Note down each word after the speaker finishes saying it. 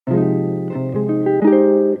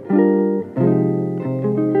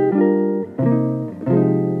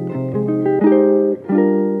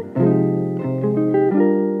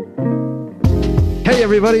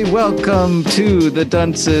everybody. Welcome to the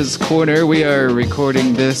Dunce's Corner. We are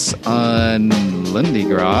recording this on Lundi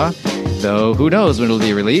Gras, though who knows when it'll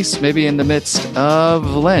be released, maybe in the midst of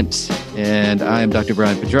Lent. And I'm Dr.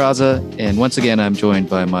 Brian Pedraza, and once again, I'm joined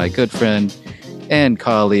by my good friend and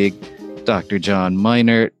colleague, Dr. John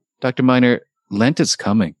Minert. Dr. Minert, Lent is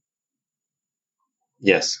coming.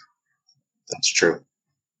 Yes, that's true.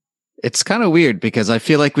 It's kind of weird because I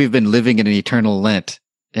feel like we've been living in an eternal Lent.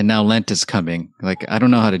 And now Lent is coming. Like, I don't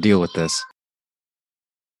know how to deal with this.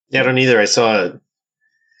 Yeah, I don't either. I saw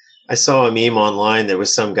a meme online. There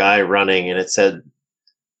was some guy running, and it said,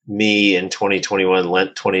 "Me in 2021,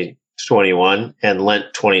 Lent 2021," and Lent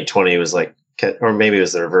 2020 was like, or maybe it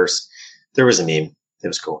was the reverse. There was a meme. It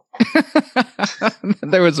was cool.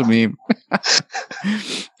 There was a meme.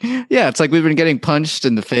 Yeah, it's like we've been getting punched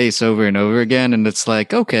in the face over and over again, and it's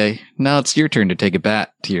like, okay, now it's your turn to take a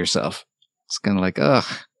bat to yourself. It's kind of like, ugh.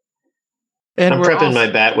 And I'm prepping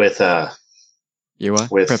my bat with... You what?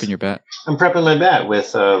 Prepping your bat? I'm prepping my bat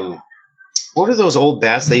with... what are those old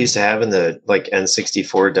bats they used to have in the like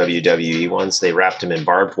N64 WWE ones? They wrapped them in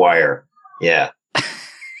barbed wire. Yeah.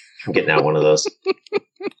 I'm getting out one of those.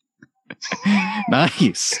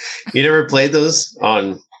 Nice. You never played those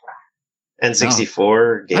on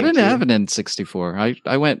N64? No. I didn't have an N64.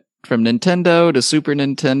 I went from Nintendo to Super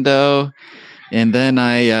Nintendo... And then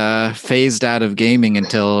I phased out of gaming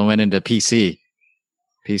until I went into PC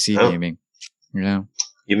gaming. Yeah.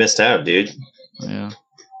 You missed out, dude. Yeah.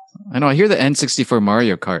 I know. I hear the N64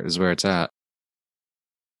 Mario Kart is where it's at.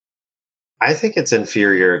 I think it's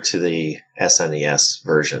inferior to the SNES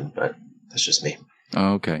version, but that's just me.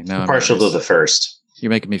 Oh, okay. Now I'm partial to the first.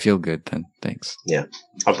 You're making me feel good then. Thanks. Yeah.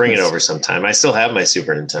 I'll bring it over sometime. I still have my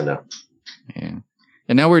Super Nintendo. Yeah.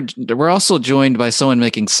 And now we're also joined by someone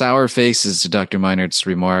making sour faces to Dr. Minert's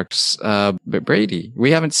remarks. But Brady,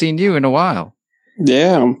 we haven't seen you in a while.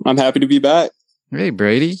 Yeah, I'm happy to be back. Hey,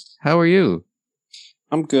 Brady, how are you?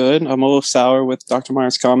 I'm good. I'm a little sour with Dr.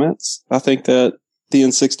 Minert's comments. I think that the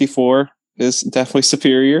N64 is definitely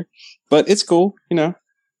superior, but it's cool, you know.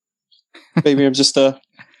 Maybe I'm just a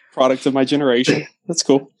product of my generation. That's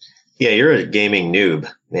cool. Yeah, you're a gaming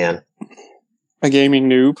noob, man. A gaming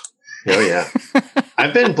noob. Oh, yeah.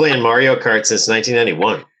 I've been playing Mario Kart since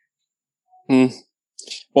 1991.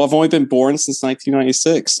 Well, I've only been born since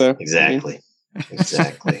 1996. So Exactly.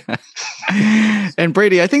 Exactly. And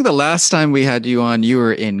Brady, I think the last time we had you on, you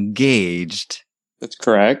were engaged. That's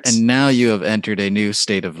correct. And now you have entered a new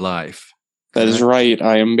state of life. That is right.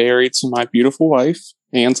 I am married to my beautiful wife,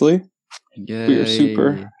 Ansley. Yay. We are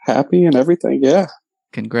super happy and everything. Yeah.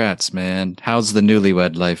 Congrats, man. How's the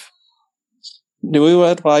newlywed life?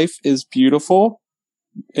 Newlywed life is beautiful,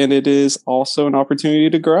 and it is also an opportunity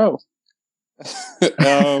to grow.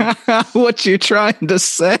 What you trying to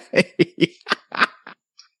say?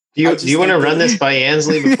 Do you want to run this by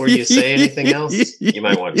Ansley before you say anything else? You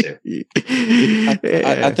might want to.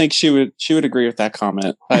 I think she would agree with that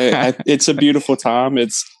comment. It's a beautiful time.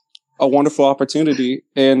 It's a wonderful opportunity,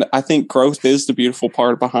 and I think growth is the beautiful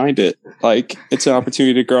part behind it. Like, it's an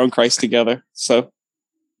opportunity to grow in Christ together. So,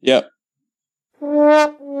 yep.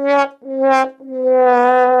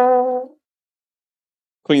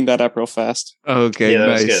 Clean that up real fast. Okay, yeah,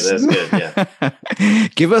 nice. That's good. Yeah.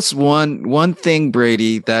 Give us one thing,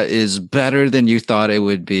 Brady, that is better than you thought it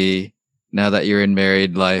would be now that you're in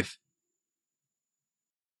married life.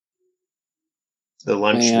 The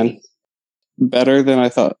lunch meat. Better than I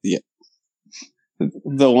thought. Yeah.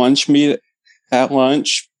 The lunch meat at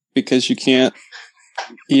lunch, because you can't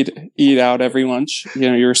eat out every lunch. You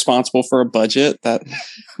know, you're responsible for a budget. That's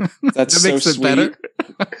that so makes it sweet. better.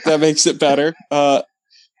 That makes it better.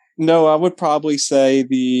 No, I would probably say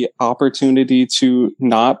the opportunity to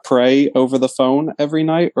not pray over the phone every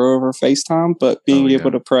night or over FaceTime, but being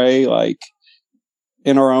able to pray like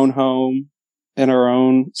in our own home, in our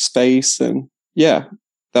own space. And yeah,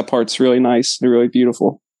 that part's really nice and really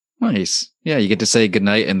beautiful. Nice. Yeah, you get to say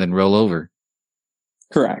goodnight and then roll over.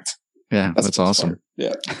 Correct. Yeah, that's awesome.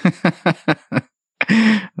 Yeah.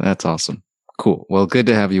 That's awesome. Cool. Well, good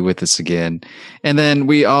to have you with us again. And then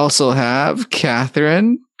we also have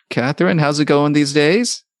Catherine. Catherine, how's it going these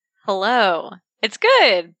days? Hello. It's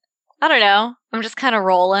good. I don't know. I'm just kind of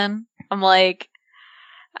rolling. I'm like,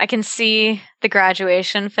 I can see the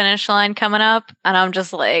graduation finish line coming up, and I'm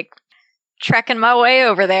just like trekking my way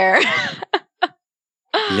over there.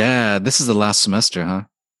 Yeah, this is the last semester, huh?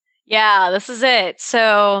 Yeah, this is it.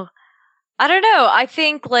 So, I don't know. I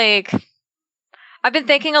think like I've been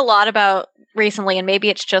thinking a lot about recently, and maybe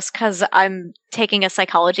it's just because I'm taking a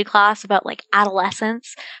psychology class about like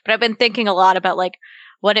adolescence, but I've been thinking a lot about like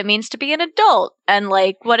what it means to be an adult and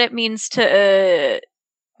like what it means to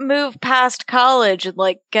move past college and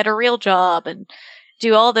like get a real job and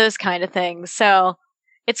do all those kind of things. So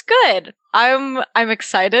it's good. I'm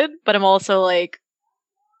excited, but I'm also like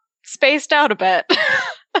spaced out a bit.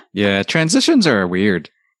 Yeah, transitions are weird.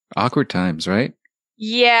 Awkward times, right?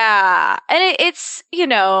 Yeah. And it's,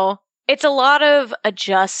 it's a lot of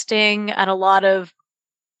adjusting and a lot of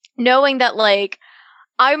knowing that like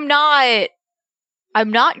I'm not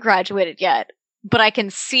graduated yet, but I can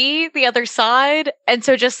see the other side. And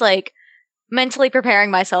so just like mentally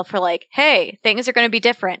preparing myself for like, hey, things are going to be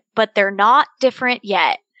different, but they're not different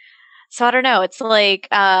yet. So I don't know. It's like,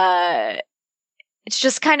 it's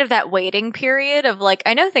just kind of that waiting period of like,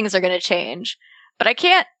 I know things are going to change, but I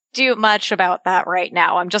can't do much about that right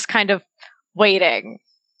now. I'm just kind of waiting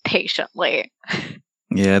patiently.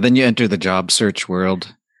 Yeah, then you enter the job search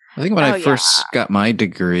world. I think when I first got my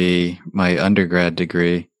degree, my undergrad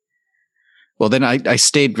degree, well, then I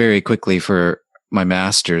stayed very quickly for my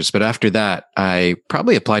master's. But after that, I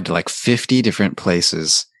probably applied to like 50 different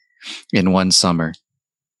places in one summer.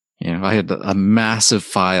 I had a massive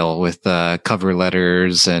file with cover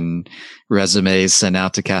letters and resumes sent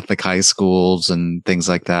out to Catholic high schools and things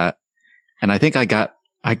like that. And I think I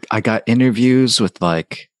got interviews with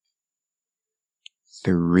like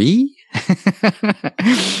 3.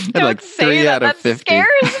 Don't like say 3 that. out of 50.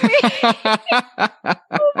 Scares me.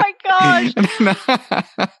 Oh my gosh.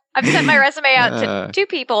 I've sent my resume out to 2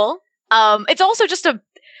 people. It's also just the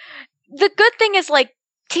good thing is like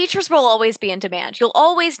teachers will always be in demand. You'll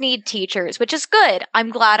always need teachers, which is good. I'm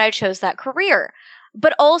glad I chose that career.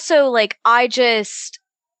 But also like I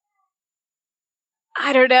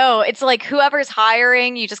don't know. It's like whoever's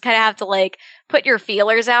hiring, you just kind of have to like put your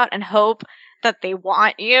feelers out and hope that they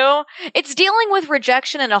want you. It's dealing with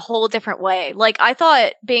rejection in a whole different way. Like I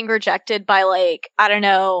thought being rejected by like, I don't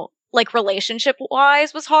know, like relationship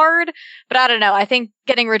wise was hard, but I don't know. I think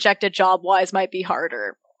getting rejected job wise might be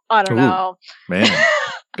harder. I don't know. Man,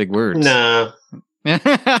 big words. No.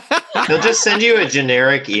 They'll just send you a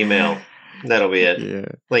generic email. That'll be it. Yeah.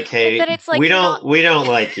 Like, hey, like, we don't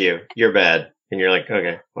like you. You're bad. And you're like,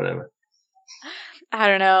 okay, whatever. I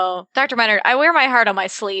don't know. Dr. Minor, I wear my heart on my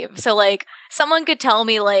sleeve. So, like, someone could tell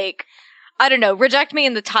me, like, I don't know, reject me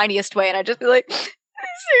in the tiniest way. And I'd just be like,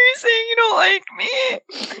 seriously, you don't like me?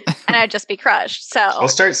 And I'd just be crushed. So I'll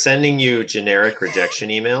start sending you generic rejection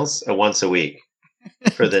emails once a week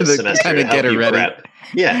for this semester kind of get her ready. Prep.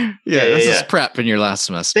 Yeah. This is prep in your last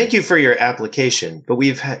semester. Thank you for your application. But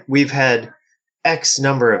we've had X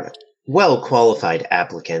number of well-qualified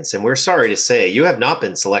applicants, and we're sorry to say you have not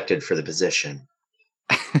been selected for the position.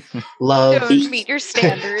 Love. Don't meet your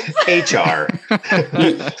standards. HR.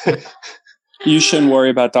 You shouldn't worry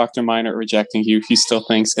about Dr. Minor rejecting you. He still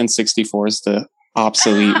thinks N64 is the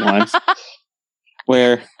obsolete one.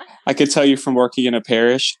 Where I could tell you from working in a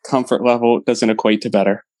parish, comfort level doesn't equate to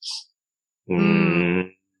better.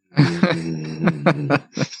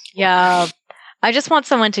 Yeah. I just want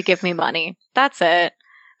someone to give me money. That's it.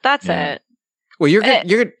 That's it. Well, you're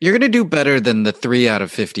going to do better than the 3 out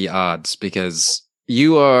of 50 odds because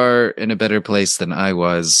you are in a better place than I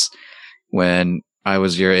was when I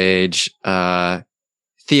was your age,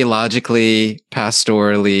 theologically,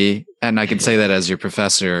 pastorally, and I can say that as your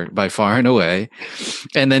professor by far and away.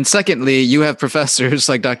 And then secondly, you have professors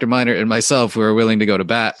like Dr. Minor and myself who are willing to go to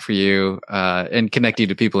bat for you and connect you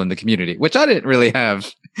to people in the community, which I didn't really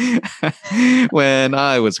have when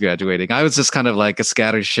I was graduating. I was just kind of like a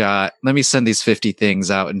scattershot. Let me send these 50 things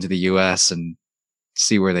out into the US and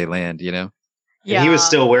see where they land, you know? Yeah. And he was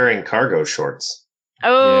still wearing cargo shorts.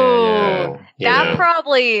 Oh, that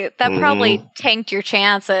probably tanked your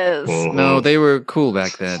chances. Mm-hmm. No, they were cool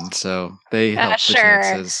back then, so they helped the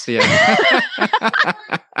chances. Yeah.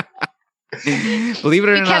 Believe it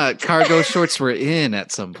or not, cargo shorts were in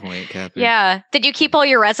at some point, Kathy. Yeah. Did you keep all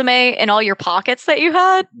your resume in all your pockets that you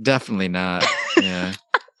had? Definitely not. Yeah.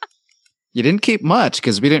 You didn't keep much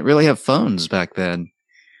because we didn't really have phones back then.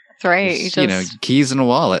 That's right. Just, keys in a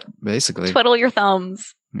wallet, basically. Twiddle your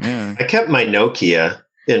thumbs. Yeah. I kept my Nokia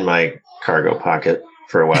in my cargo pocket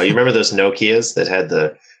for a while. You remember those Nokias that had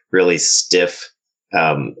the really stiff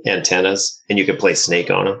antennas and you could play Snake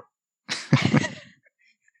on them?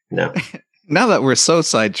 No. Now that we're so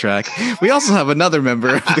sidetracked, we also have another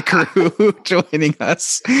member of the crew joining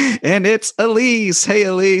us, and it's Elise. Hey,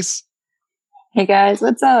 Elise. Hey, guys.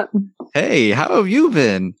 What's up? Hey, how have you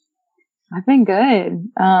been? I've been good.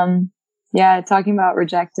 Talking about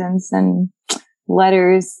rejectance and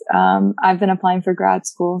letters. I've been applying for grad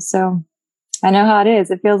school, so I know how it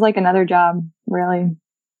is. It feels like another job, really.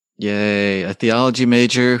 Yay. A theology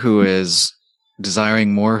major who is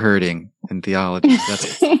desiring more hurting in theology.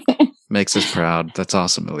 Makes us proud. That's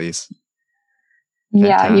awesome, Elise.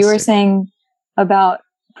 Yeah, you were Fantastic. saying about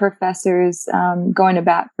professors going to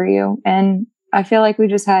bat for you. And I feel like we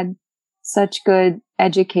just had such good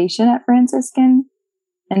education at Franciscan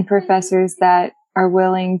and professors that are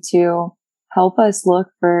willing to help us look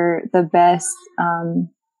for the best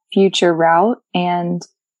future route. And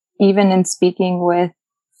even in speaking with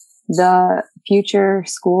the future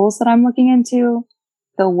schools that I'm looking into,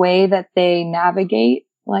 the way that they navigate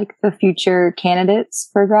like the future candidates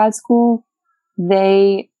for grad school,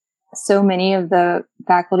 so many of the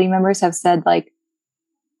faculty members have said, like,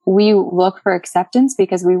 we look for acceptance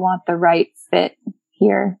because we want the right fit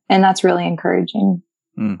here. And that's really encouraging.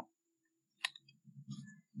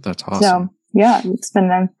 That's awesome. So yeah, it's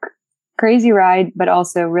been a crazy ride, but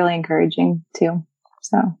also really encouraging too.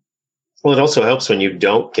 So. Well, it also helps when you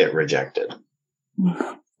don't get rejected.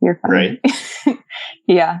 You're fine. Right?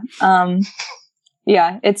 Yeah.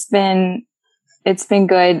 Yeah, it's been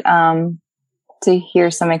good, to hear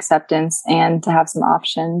some acceptance and to have some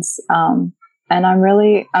options. And I'm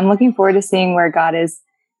looking forward to seeing where God is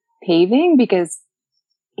paving, because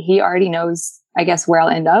he already knows, I guess, where I'll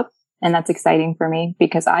end up. And that's exciting for me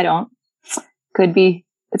because I don't. It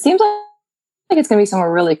seems like it's going to be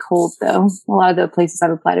somewhere really cold though. A lot of the places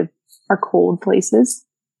I've applied to are cold places.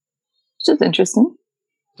 It's just interesting.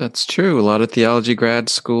 That's true. A lot of theology grad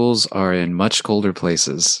schools are in much colder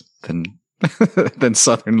places than than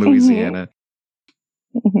southern Louisiana.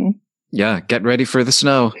 Mm-hmm. Yeah, get ready for the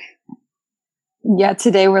snow. Yeah,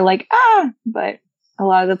 today we're like, but a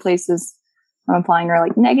lot of the places I'm applying are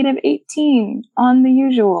like -18 on the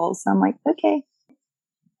usual. So I'm like, okay.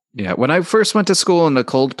 Yeah, when I first went to school in a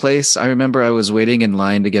cold place, I remember I was waiting in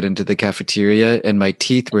line to get into the cafeteria and my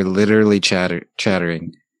teeth were literally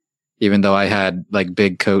chattering. Even though I had like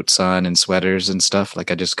big coats on and sweaters and stuff,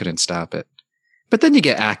 like I just couldn't stop it. But then you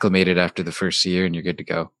get acclimated after the first year and you're good to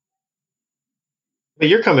go. But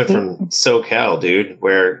you're coming from SoCal, dude,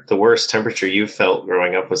 where the worst temperature you felt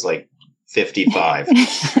growing up was like 55.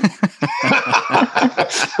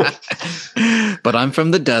 But I'm from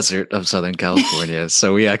the desert of Southern California,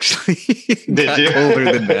 so we actually got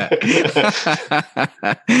colder than that.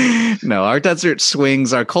 No, our desert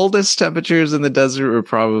swings. Our coldest temperatures in the desert were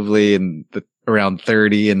probably around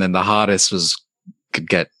 30, and then the hottest could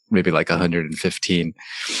get maybe like 115.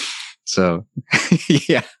 So,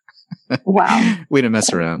 yeah. Wow. We didn't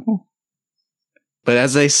mess around. But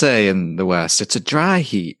as they say in the West, it's a dry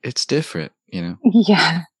heat. It's different, you know?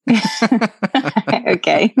 Yeah.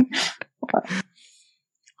 Okay.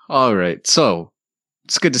 All right. So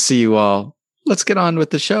it's good to see you all. Let's get on with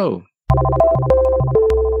the show.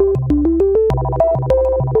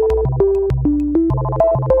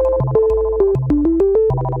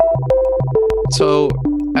 So,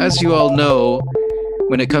 as you all know,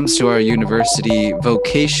 when it comes to our university,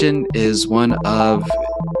 vocation is one of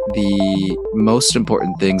the most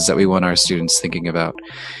important things that we want our students thinking about.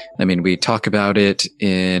 I mean, we talk about it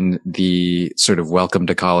in the sort of welcome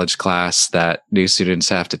to college class that new students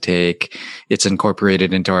have to take. It's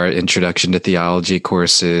incorporated into our introduction to theology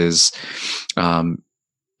courses.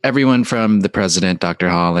 Everyone from the president, Dr.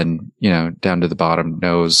 Holland, down to the bottom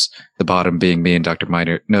knows, the bottom being me and Dr.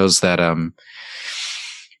 Miner, knows that,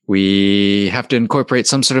 we have to incorporate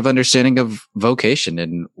some sort of understanding of vocation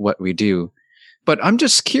in what we do. But I'm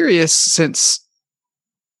just curious, since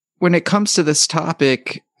when it comes to this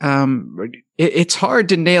topic, it's hard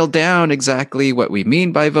to nail down exactly what we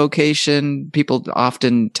mean by vocation. People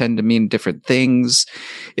often tend to mean different things.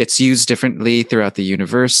 It's used differently throughout the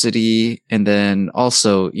university. And then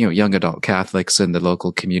also, young adult Catholics in the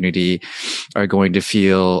local community are going to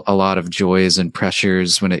feel a lot of joys and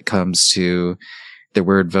pressures when it comes to the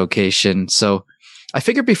word vocation. So I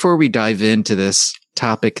figured before we dive into this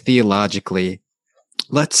topic theologically,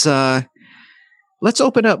 let's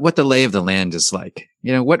open up what the lay of the land is like.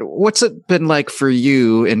 What's it been like for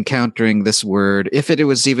you encountering this word, if it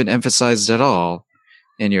was even emphasized at all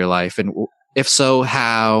in your life? And if so,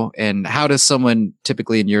 how? And how does someone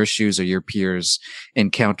typically in your shoes or your peers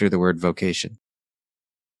encounter the word vocation?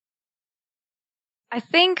 I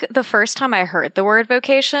think the first time I heard the word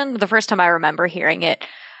vocation, the first time I remember hearing it,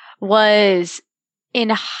 was in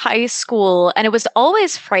high school. And it was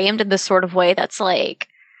always framed in this sort of way that's like,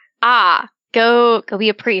 go be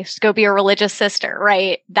a priest, go be a religious sister,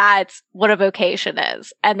 right? That's what a vocation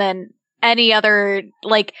is. And then any other,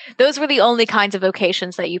 like, those were the only kinds of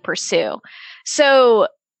vocations that you pursue. So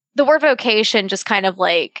the word vocation just kind of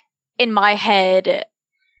like, in my head,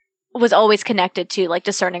 was always connected to like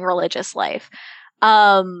discerning religious life.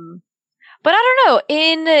 But I don't know,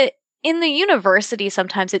 in the university,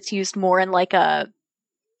 sometimes it's used more in like a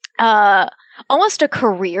almost a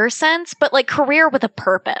career sense, but like career with a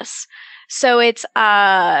purpose. So it's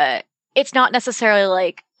not necessarily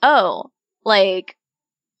like, oh, like,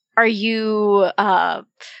 are you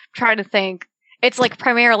trying to think? It's like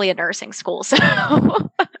primarily a nursing school. So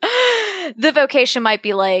the vocation might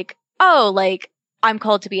be like, oh, like I'm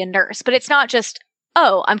called to be a nurse, but it's not just,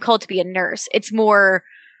 oh, I'm called to be a nurse. It's more,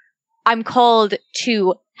 I'm called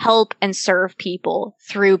to help and serve people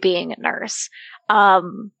through being a nurse.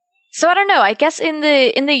 So I don't know. I guess in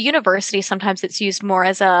the university, sometimes it's used more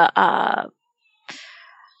as a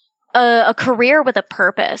career with a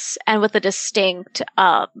purpose and with a distinct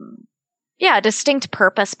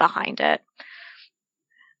purpose behind it.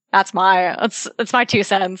 That's my 2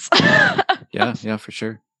 cents. Yeah, for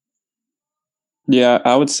sure. Yeah,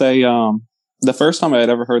 I would say the first time I had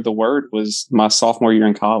ever heard the word was my sophomore year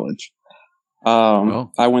in college.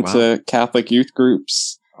 I went to Catholic youth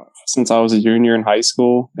groups since I was a junior in high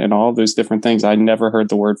school and all those different things. I never heard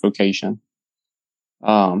the word vocation.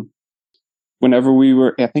 Whenever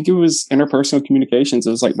I think it was interpersonal communications,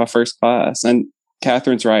 it was like my first class. And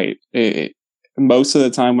Catherine's right. Most of the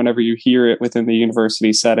time, whenever you hear it within the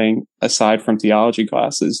university setting, aside from theology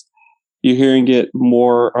classes, you're hearing it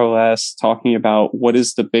more or less talking about what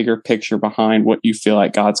is the bigger picture behind what you feel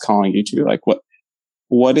like God's calling you to. Like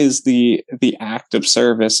what is the act of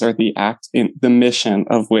service or the act in the mission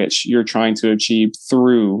of which you're trying to achieve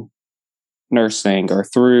through nursing or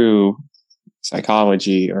through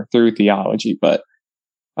psychology or through theology. But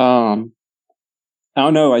I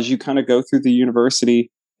don't know, as you kind of go through the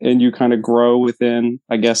university and you kind of grow within,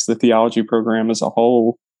 I guess, the theology program as a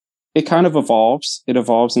whole, it kind of evolves. It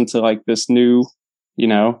evolves into like this new,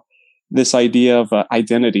 this idea of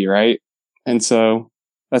identity, right? And so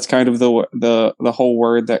that's kind of the whole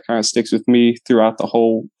word that kind of sticks with me throughout the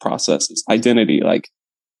whole process is identity. Like,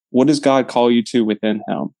 what does God call you to within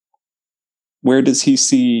Him? Where does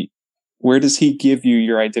He give you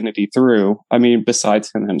your identity through? I mean, besides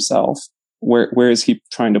Him Himself, where is He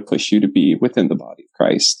trying to push you to be within the body of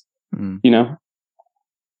Christ? Yeah.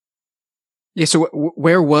 So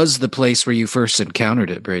where was the place where you first encountered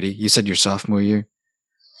it, Brady? You said your sophomore year.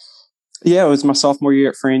 Yeah, it was my sophomore year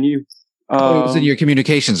at Fran U. It was in your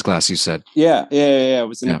communications class, you said. Yeah. It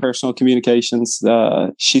was in personal communications.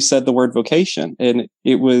 She said the word vocation, and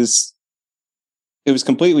it was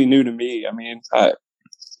completely new to me. I mean,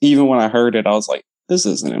 even when I heard it, I was like, this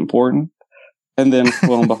isn't important. And then,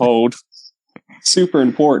 lo and behold, super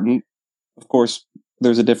important. Of course,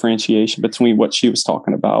 there's a differentiation between what she was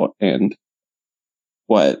talking about and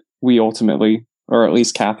what we ultimately, or at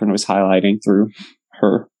least Catherine was highlighting through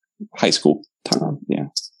her high school time. Yeah.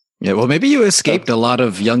 Yeah, well, maybe you escaped a lot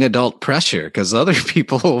of young adult pressure because other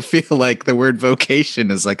people feel like the word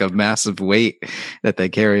vocation is like a massive weight that they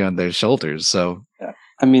carry on their shoulders. So,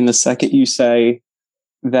 I mean, the second you say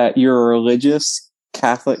that you're a religious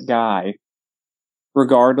Catholic guy,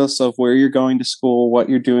 regardless of where you're going to school, what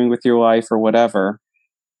you're doing with your life or whatever,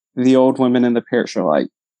 the old women in the parish are like,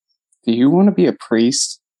 do you want to be a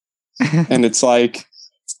priest? And it's like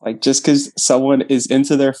just because someone is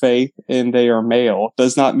into their faith and they are male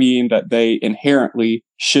does not mean that they inherently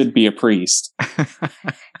should be a priest.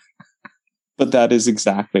 But that is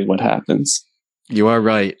exactly what happens. You are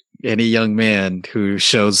right. Any young man who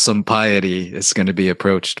shows some piety is going to be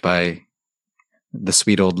approached by the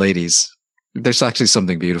sweet old ladies. There's actually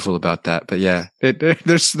something beautiful about that, but yeah,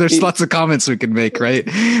 there's lots of comments we can make, right?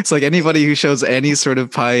 It's like anybody who shows any sort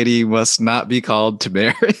of piety must not be called to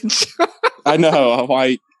marriage. I know.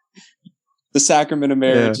 Like, the sacrament of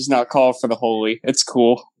marriage is not called for the holy. It's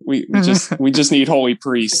cool. We just need holy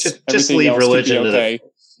priests. Just leave religion to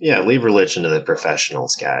leave religion to the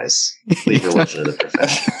professionals, guys. Leave religion to the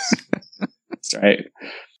professionals. That's right.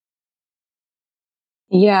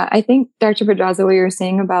 Yeah, I think Dr. Pedraza, what you were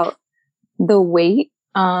saying about the weight,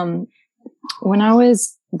 when I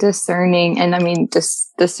was discerning, and I mean,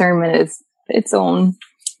 discernment is its own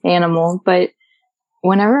animal, but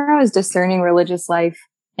whenever I was discerning religious life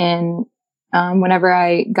and whenever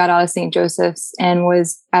I got out of St. Joseph's and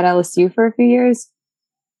was at LSU for a few years,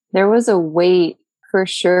 there was a weight for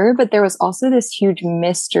sure, but there was also this huge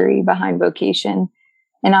mystery behind vocation.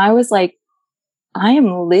 And I was like, I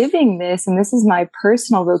am living this and this is my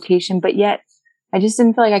personal vocation, but yet I just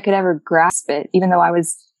didn't feel like I could ever grasp it, even though I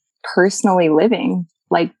was personally living,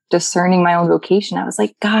 like discerning my own vocation. I was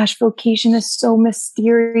like, gosh, vocation is so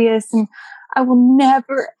mysterious and I will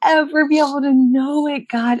never, ever be able to know it,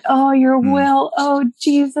 God. Oh, your will. Oh,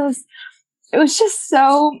 Jesus. It was just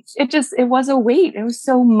it was a weight. It was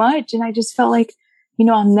so much. And I just felt like,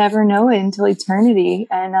 I'll never know it until eternity.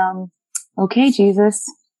 And, okay, Jesus,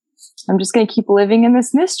 I'm just going to keep living in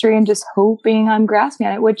this mystery and just hoping I'm grasping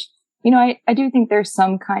at it, which, I do think there's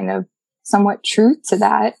some kind of somewhat truth to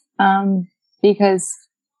that. Because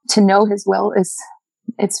to know his will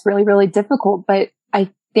it's really, really difficult. But I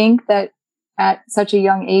think that at such a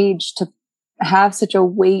young age to have such a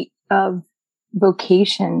weight of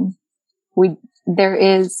vocation, there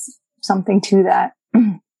is something to that,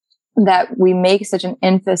 that we make such an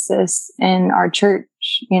emphasis in our church,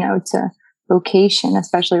 to vocation,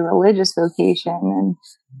 especially religious vocation. And,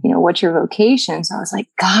 what's your vocation? So I was like,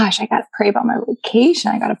 gosh, I got to pray about my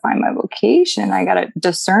vocation. I got to find my vocation. I got to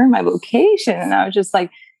discern my vocation. And I was just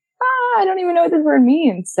like, I don't even know what this word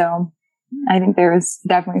means. So I think there is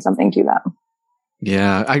definitely something to that.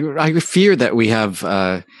 Yeah. I fear that we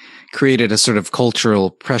have created a sort of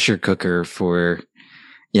cultural pressure cooker for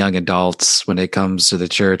young adults when it comes to the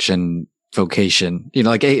church and vocation.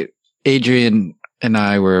 Like Adrian and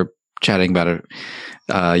I were chatting about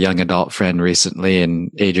a young adult friend recently,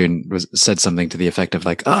 and Adrian said something to the effect of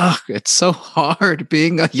like, it's so hard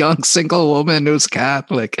being a young single woman who's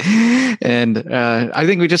Catholic. And I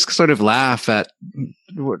think we just sort of laugh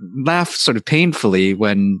sort of painfully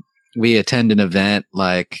when we attend an event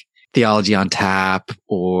like Theology on Tap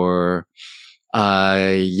or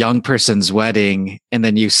a young person's wedding, and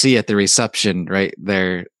then you see at the reception, right,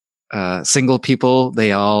 they're single people.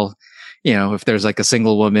 They all, if there's like a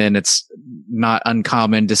single woman, it's not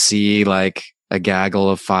uncommon to see like a gaggle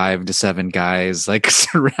of 5 to 7 guys like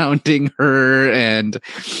surrounding her, and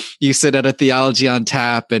you sit at a Theology on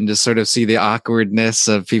Tap and just sort of see the awkwardness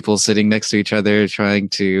of people sitting next to each other trying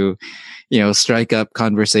to strike up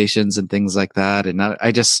conversations and things like that. And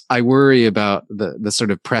I worry about the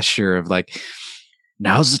sort of pressure of like,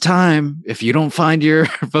 now's the time. If you don't find your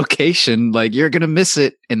vocation, like you're going to miss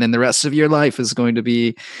it. And then the rest of your life is going to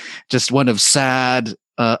be just one of sad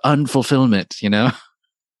unfulfillment,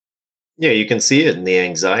 Yeah, you can see it in the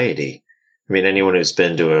anxiety. I mean, anyone who's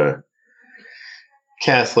been to a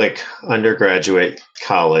Catholic undergraduate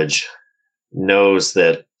college knows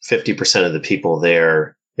that 50% of the people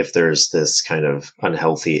there, if there's this kind of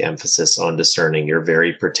unhealthy emphasis on discerning your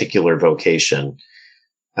very particular vocation,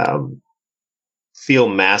 feel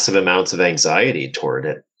massive amounts of anxiety toward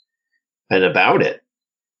it and about it.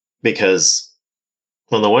 Because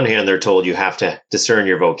on the one hand, they're told you have to discern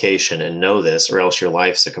your vocation and know this, or else your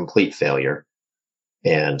life's a complete failure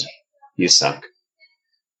and you suck.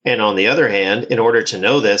 And on the other hand, in order to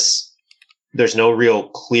know this, there's no real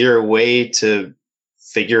clear way to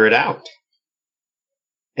figure it out.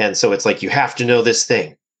 And so it's like, you have to know this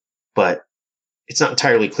thing, but it's not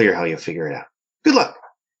entirely clear how you figure it out. Good luck.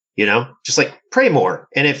 Just like pray more.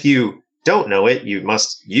 And if you don't know it, you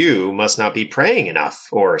must not be praying enough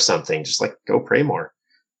or something. Just like go pray more.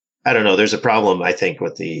 I don't know. There's a problem, I think,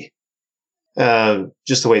 with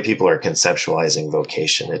just the way people are conceptualizing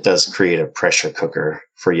vocation. It does create a pressure cooker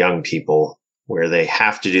for young people where they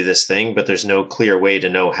have to do this thing, but there's no clear way to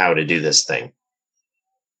know how to do this thing.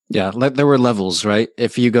 Yeah, there were levels, right?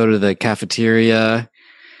 If you go to the cafeteria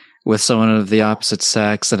with someone of the opposite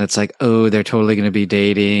sex, and it's like, oh, they're totally going to be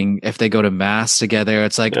dating. If they go to mass together,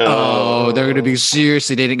 it's like, oh, they're going to be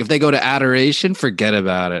seriously dating. If they go to adoration, forget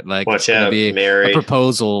about it. Like, watch out, be married, a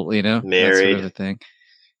proposal, married, that sort of a thing,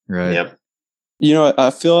 right? Yep.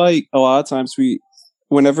 I feel like a lot of times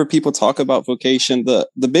whenever people talk about vocation, the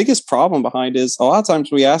biggest problem behind is a lot of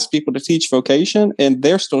times we ask people to teach vocation, and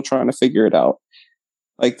they're still trying to figure it out.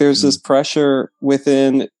 Like, there's this pressure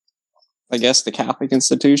within, I guess, the Catholic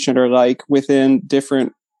institution, or like within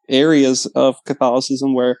different areas of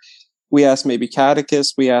Catholicism, where we ask maybe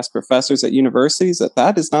catechists, we ask professors at universities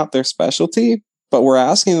that is not their specialty, but we're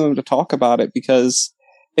asking them to talk about it because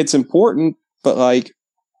it's important. But like,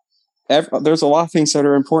 there's a lot of things that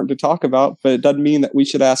are important to talk about, but it doesn't mean that we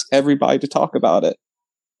should ask everybody to talk about it.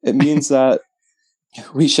 It means that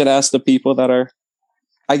we should ask the people that are,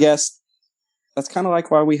 I guess, that's kind of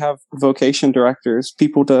like why we have vocation directors,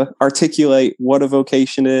 people to articulate what a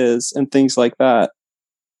vocation is and things like that.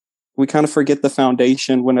 We kind of forget the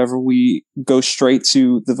foundation whenever we go straight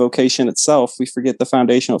to the vocation itself. We forget the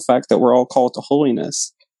foundational fact that we're all called to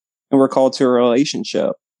holiness and we're called to a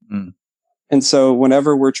relationship. Mm. And so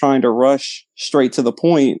whenever we're trying to rush straight to the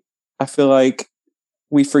point, I feel like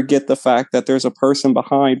we forget the fact that there's a person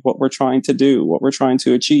behind what we're trying to do, what we're trying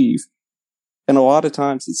to achieve. And a lot of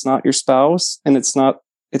times it's not your spouse, and it's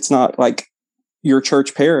not like your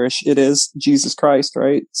church parish. It is Jesus Christ,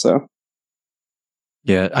 right? So,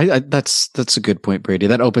 yeah, I that's a good point, Brady.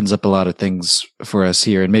 That opens up a lot of things for us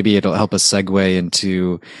here, and maybe it'll help us segue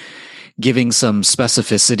into giving some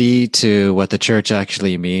specificity to what the church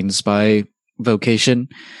actually means by vocation,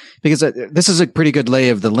 because this is a pretty good lay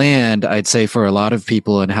of the land, I'd say, for a lot of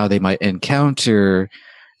people and how they might encounter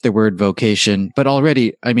the word vocation. But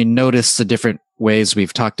already, I mean, notice the different ways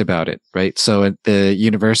we've talked about it, right? So at the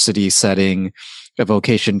university setting, a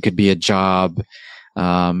vocation could be a job.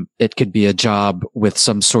 It could be a job with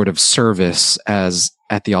some sort of service as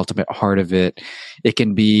at the ultimate heart of it. It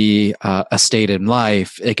can be a state in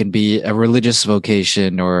life. It can be a religious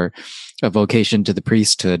vocation or a vocation to the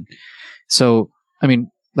priesthood. So, I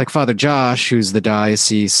mean, like Father Josh, who's the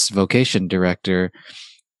diocese vocation director,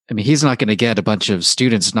 I mean, he's not going to get a bunch of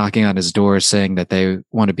students knocking on his door saying that they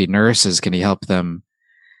want to be nurses. Can he help them,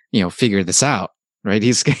 figure this out? Right?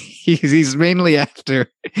 He's mainly after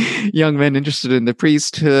young men interested in the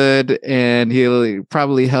priesthood, and he'll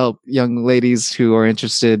probably help young ladies who are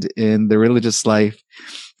interested in the religious life,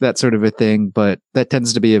 that sort of a thing. But that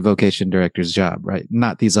tends to be a vocation director's job, right?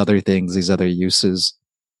 Not these other things, these other uses.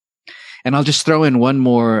 And I'll just throw in one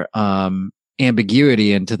more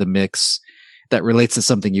ambiguity into the mix that relates to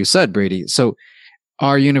something you said, Brady. So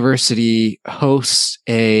our university hosts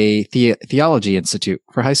a theology institute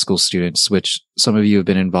for high school students, which some of you have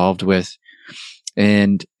been involved with.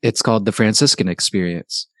 And it's called the Franciscan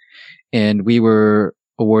Experience. And we were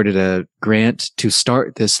awarded a grant to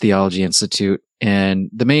start this theology institute. And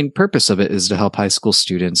the main purpose of it is to help high school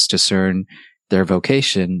students discern their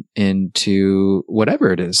vocation into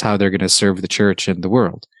whatever it is, how they're going to serve the church and the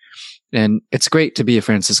world. And it's great to be a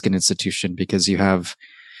Franciscan institution because you have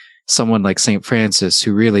someone like St. Francis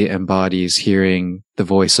who really embodies hearing the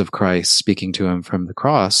voice of Christ speaking to him from the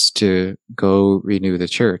cross to go renew the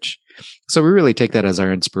church. So we really take that as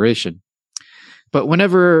our inspiration. But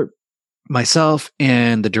whenever myself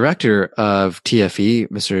and the director of TFE,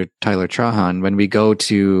 Mr. Tyler Trahan, when we go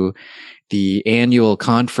to the annual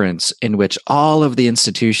conference in which all of the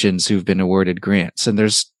institutions who've been awarded grants, and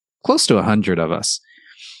there's close to 100 of us,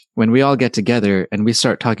 when we all get together and we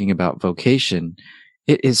start talking about vocation,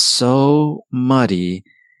 it is so muddy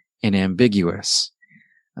and ambiguous.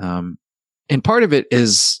 And part of it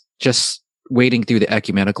is just wading through the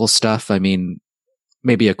ecumenical stuff. I mean,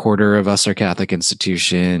 maybe a quarter of us are Catholic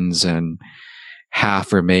institutions and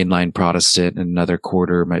half are mainline Protestant and another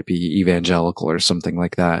quarter might be evangelical or something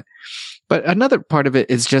like that. But another part of it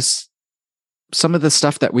is just some of the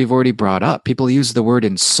stuff that we've already brought up. People use the word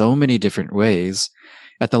in so many different ways.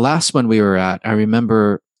 At the last one we were at, I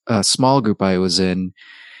remember a small group I was in,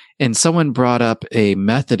 and someone brought up a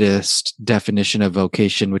Methodist definition of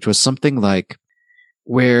vocation, which was something like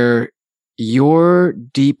where your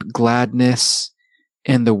deep gladness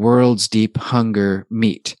and the world's deep hunger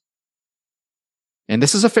meet. And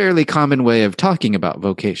this is a fairly common way of talking about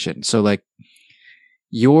vocation. So like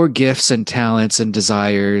your gifts and talents and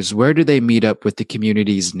desires, where do they meet up with the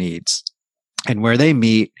community's needs? And where they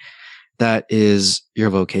meet, that is your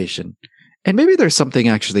vocation. And maybe there's something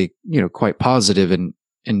actually, quite positive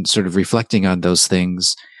in sort of reflecting on those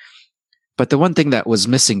things. But the one thing that was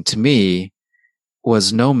missing to me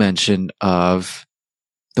was no mention of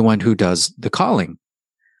the one who does the calling.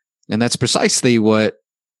 And that's precisely what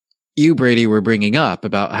you, Brady, were bringing up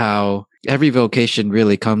about how every vocation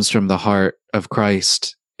really comes from the heart of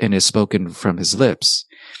Christ and is spoken from his lips.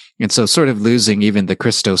 And so sort of losing even the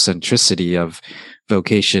Christocentricity of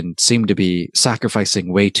vocation seemed to be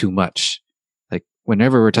sacrificing way too much. Like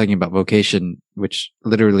whenever we're talking about vocation, which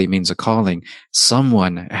literally means a calling,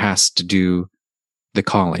 someone has to do the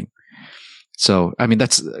calling. So, I mean,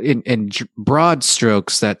 that's in broad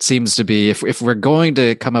strokes, that seems to be, if we're going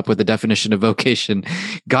to come up with a definition of vocation,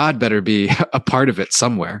 God better be a part of it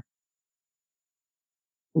somewhere.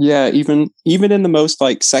 Yeah, even in the most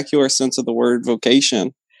like secular sense of the word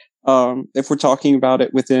vocation, if we're talking about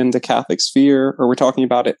it within the Catholic sphere or we're talking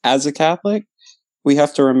about it as a Catholic, we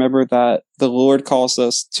have to remember that the Lord calls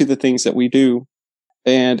us to the things that we do,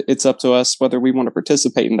 and it's up to us whether we want to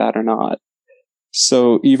participate in that or not.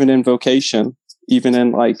 So even in vocation, even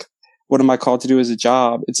in like, what am I called to do as a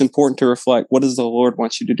job? It's important to reflect, what does the Lord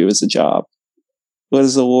want you to do as a job? What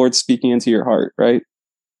is the Lord speaking into your heart, right?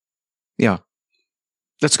 Yeah.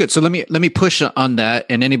 That's good. So let me push on that,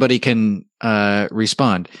 and anybody can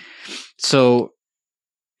respond. So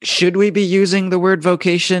should we be using the word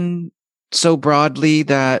vocation so broadly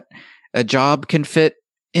that a job can fit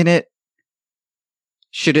in it?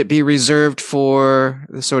 Should it be reserved for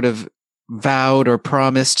the sort of vowed or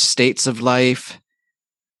promised states of life?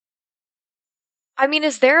 I mean,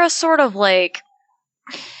 is there a sort of like...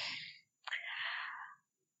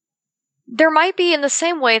 There might be, in the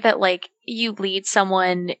same way that like you lead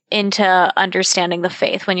someone into understanding the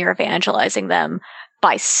faith when you're evangelizing them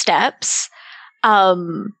by steps.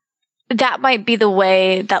 that might be the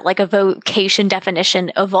way that like a vocation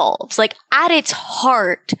definition evolves. Like at its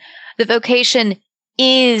heart, the vocation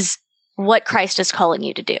is what Christ is calling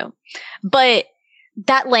you to do. But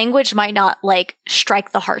that language might not like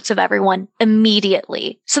strike the hearts of everyone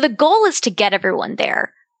immediately. So the goal is to get everyone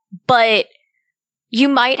there, but you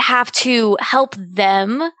might have to help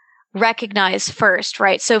them recognize first,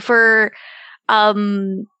 right? So for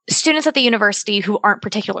students at the university who aren't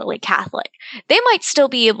particularly Catholic, they might still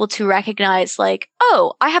be able to recognize like,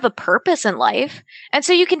 oh, I have a purpose in life. And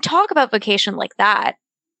so you can talk about vocation like that,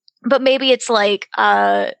 but maybe it's like,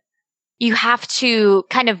 you have to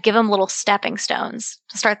kind of give them little stepping stones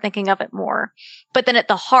to start thinking of it more. But then at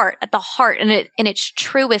the heart, in its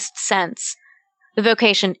truest sense, the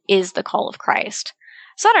vocation is the call of Christ.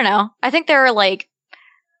 So I don't know. I think there are like,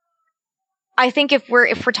 I think if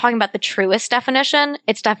we're talking about the truest definition,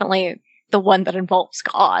 it's definitely the one that involves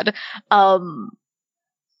God. But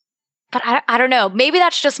I don't know. Maybe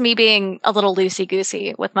that's just me being a little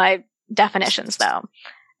loosey-goosey with my definitions, though.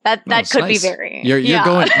 That could be very.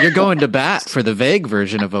 You're going to bat for the vague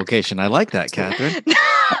version of vocation. I like that, Catherine.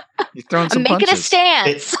 You're throwing some I'm making punches. a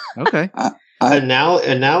stance. Okay.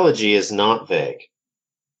 Analogy is not vague.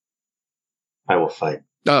 I will fight.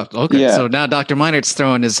 Oh, okay. Yeah. So now Dr. Meinert's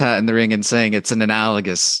throwing his hat in the ring and saying it's an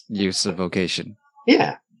analogous use of vocation.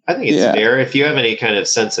 Yeah, I think it's fair. If you have any kind of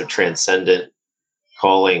sense of transcendent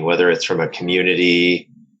calling, whether it's from a community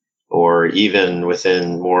or even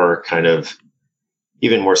within more kind of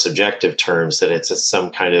even more subjective terms, that it's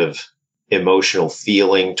some kind of emotional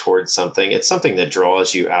feeling towards something. It's something that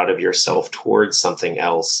draws you out of yourself towards something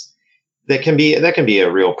else. That can be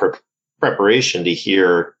a real preparation to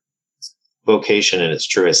hear vocation in its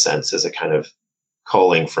truest sense as a kind of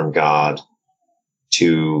calling from God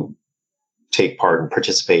to take part and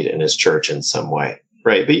participate in his church in some way.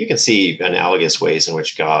 Right. But you can see analogous ways in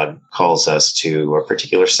which God calls us to a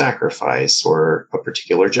particular sacrifice or a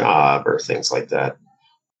particular job or things like that.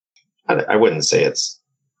 I wouldn't say it's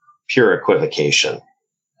pure equivocation,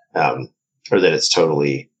 or that it's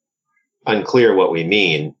totally unclear what we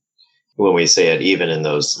mean when we say it, even in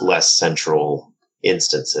those less central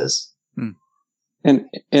instances. And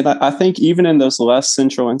I think even in those less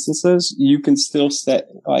central instances, you can still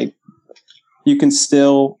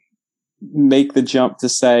make the jump to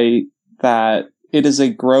say that it is a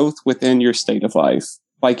growth within your state of life.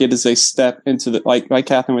 Like it is a step into the, like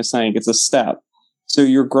Catherine was saying, it's a step. So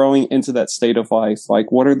you're growing into that state of life.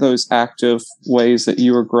 Like what are those active ways that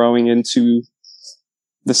you are growing into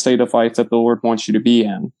the state of life that the Lord wants you to be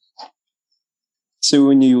in? So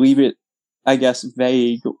when you leave it, I guess,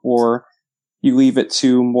 vague, or you leave it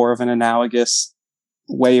to more of an analogous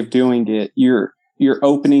way of doing it, you're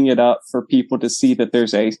opening it up for people to see that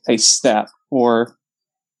there's a step or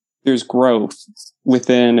there's growth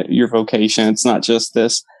within your vocation. It's not just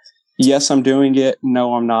this, yes, I'm doing it,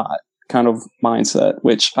 no, I'm not kind of mindset,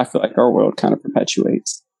 which I feel like our world kind of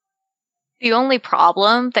perpetuates. The only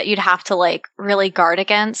problem that you'd have to like really guard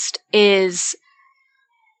against is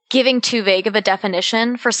giving too vague of a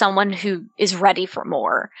definition for someone who is ready for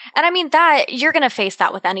more. And I mean that you're going to face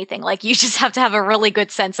that with anything. Like you just have to have a really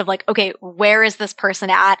good sense of like, okay, where is this person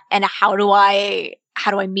at and how do I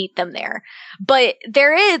meet them there? But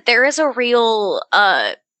there is a real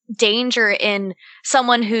danger in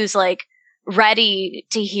someone who's like ready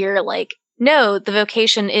to hear like, no, the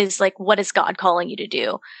vocation is like, what is God calling you to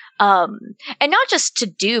do? And not just to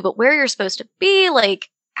do, but where you're supposed to be, like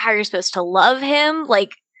how you're supposed to love him.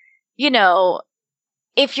 Like, you know,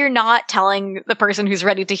 if you're not telling the person who's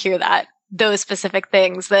ready to hear that, those specific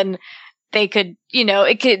things, then they could, you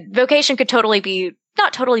know, vocation could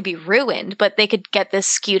not totally be ruined, but they could get this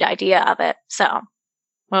skewed idea of it. So,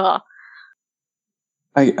 well.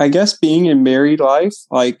 I guess being in married life,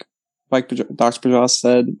 like Dr. Pajas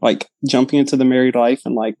said, like jumping into the married life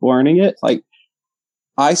and like learning it, like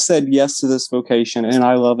I said yes to this vocation and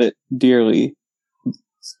I love it dearly,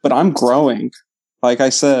 but I'm growing. Like I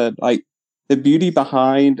said, like the beauty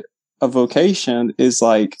behind a vocation is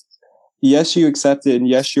like, yes, you accept it and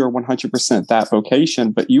yes, you're 100% that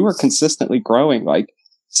vocation, but you are consistently growing. Like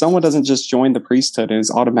someone doesn't just join the priesthood and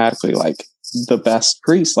is automatically like the best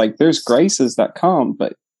priest. Like there's graces that come,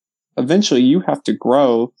 but eventually you have to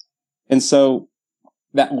grow. And so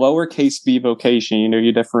that lowercase v vocation, you know,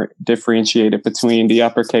 you differentiate it between the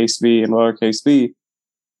uppercase v and lowercase v.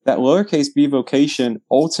 That lowercase v vocation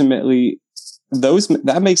ultimately,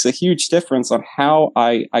 that makes a huge difference on how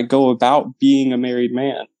I go about being a married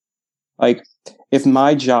man. Like if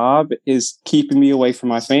my job is keeping me away from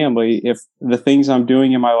my family, if the things I'm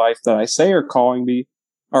doing in my life that I say are calling me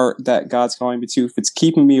or that God's calling me to, if it's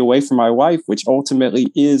keeping me away from my wife, which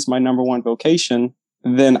ultimately is my number one vocation,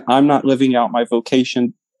 then I'm not living out my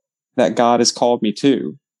vocation that God has called me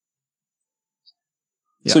to.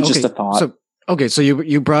 Yeah, So just a thought. So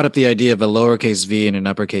you brought up the idea of a lowercase v and an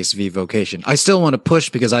uppercase V vocation. I still want to push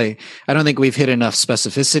because I don't think we've hit enough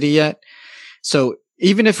specificity yet. So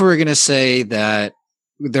even if we're going to say that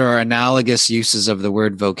there are analogous uses of the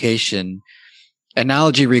word vocation,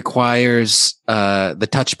 analogy requires the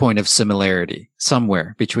touch point of similarity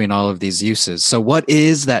somewhere between all of these uses. So what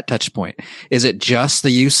is that touch point? Is it just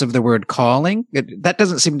the use of the word calling? That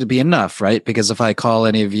doesn't seem to be enough, right? Because if I call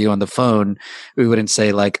any of you on the phone, we wouldn't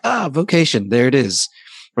say like, vocation, there it is,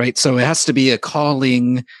 right? So it has to be a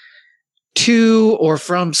calling to or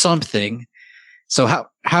from something. So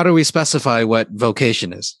how do we specify what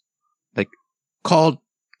vocation is? Like called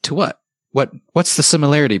to what? What's the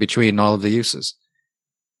similarity between all of the uses?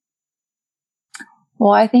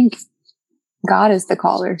 Well, I think God is the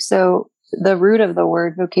caller. So the root of the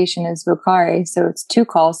word vocation is vocare. So it's to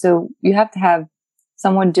call. So you have to have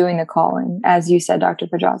someone doing the calling, as you said, Dr.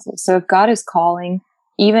 Pedraza. So if God is calling,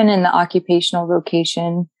 even in the occupational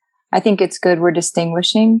vocation, I think it's good we're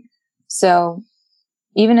distinguishing. So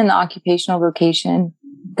even in the occupational vocation,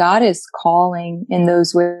 God is calling in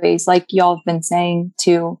those ways, like y'all have been saying,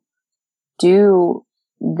 to do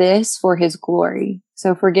this for his glory.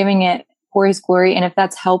 So if we're giving it for his glory, and if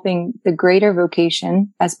that's helping the greater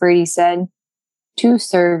vocation, as Brady said, to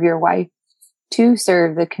serve your wife, to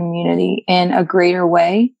serve the community in a greater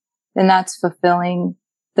way, then that's fulfilling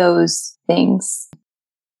those things.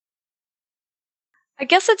 I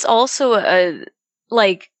guess it's also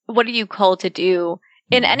what are you called to do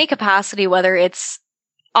in any capacity, whether it's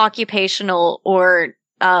occupational or,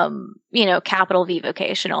 capital V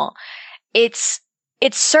vocational. It's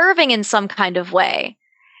serving in some kind of way.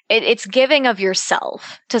 It's giving of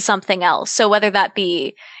yourself to something else. So whether that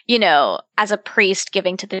be, as a priest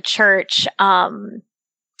giving to the church,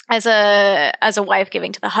 as a wife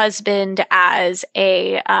giving to the husband, as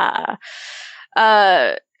a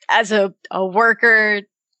worker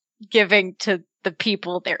giving to the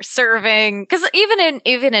people they're serving. Because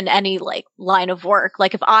even in any like line of work,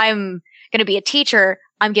 like if I'm going to be a teacher,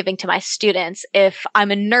 I'm giving to my students. If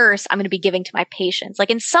I'm a nurse, I'm going to be giving to my patients. Like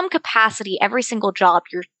in some capacity, every single job,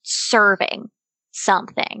 you're serving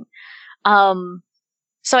something.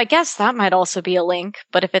 So I guess that might also be a link,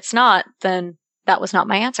 but if it's not, then that was not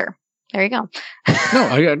my answer. There you go.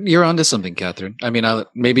 No, you're onto something, Catherine. I mean,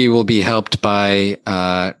 maybe we'll be helped by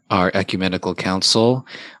our ecumenical council,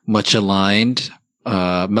 much aligned,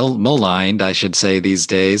 maligned, I should say, these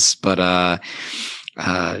days, but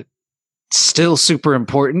still super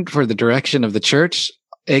important for the direction of the church,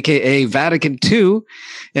 aka Vatican II,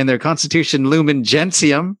 and their Constitution Lumen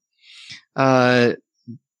Gentium. The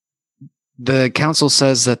council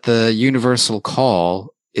says that the universal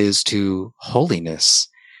call is to holiness,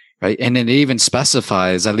 right? And it even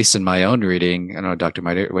specifies, at least in my own reading, I don't know, Dr.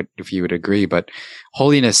 Miter, if you would agree, but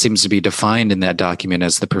holiness seems to be defined in that document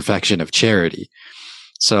as the perfection of charity.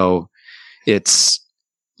 So it's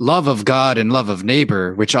love of God and love of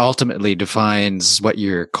neighbor, which ultimately defines what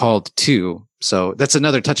you're called to. So that's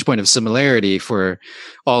another touch point of similarity for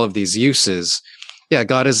all of these uses. Yeah,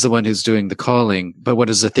 God is the one who's doing the calling, but what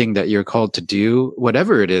is the thing that you're called to do?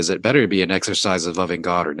 Whatever it is, it better be an exercise of loving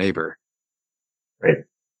God or neighbor. Right.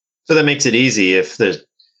 So that makes it easy if the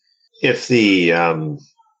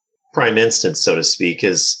prime instance, so to speak,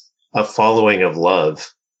 is a following of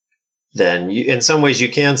love, then in some ways you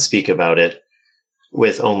can speak about it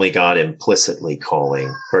with only God implicitly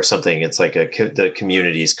calling or something. It's like the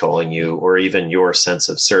community's calling you, or even your sense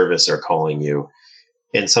of service are calling you.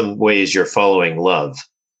 In some ways you're following love,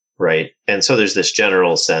 right? And so there's this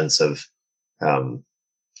general sense of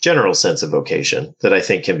vocation that I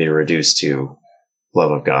think can be reduced to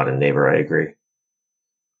love of God and neighbor. I agree.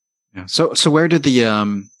 Yeah. So where did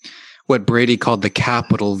the what Brady called the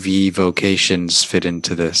capital V vocations fit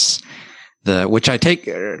into this? Which I take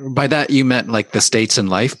by that you meant like the states in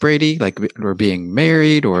life, Brady, like we're being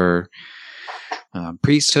married or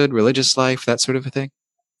priesthood, religious life, that sort of a thing.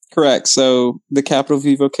 Correct. So the capital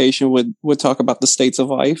V vocation would talk about the states of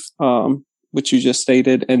life, which you just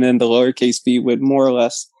stated, and then the lowercase v would more or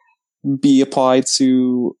less be applied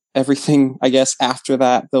to everything, I guess, after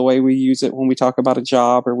that, the way we use it when we talk about a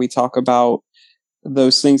job or we talk about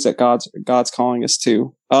those things that God's calling us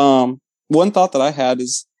to. One thought that I had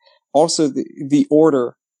is also the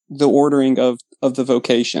ordering of the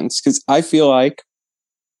vocations, because I feel like,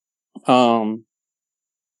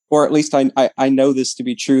 or at least I know this to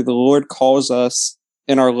be true, the Lord calls us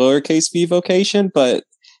in our lowercase v vocation, but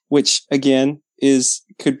which again is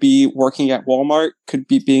could be working at Walmart, could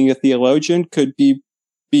be being a theologian, could be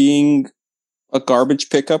being a garbage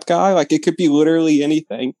pickup guy. Like, it could be literally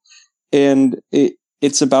anything. And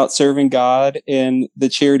it's about serving God and the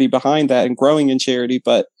charity behind that and growing in charity.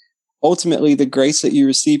 But ultimately, the grace that you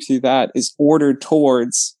receive through that is ordered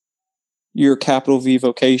towards your capital V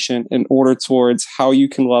vocation and ordered towards how you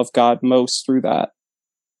can love God most through that.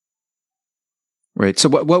 Right. So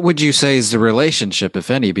what would you say is the relationship, if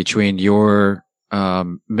any, between your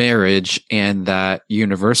marriage and that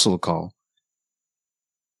universal call?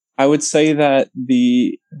 I would say that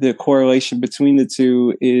the correlation between the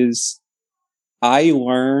two is I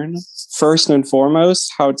learn first and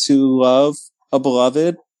foremost how to love a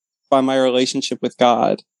beloved by my relationship with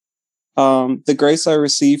God. The grace I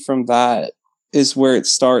receive from that is where it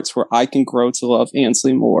starts, where I can grow to love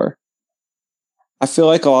Ansley more. I feel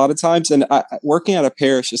like a lot of times, and working at a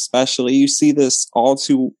parish especially, you see this all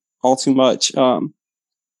too much.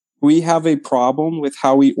 We have a problem with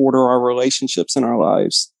how we order our relationships in our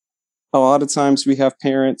lives. A lot of times we have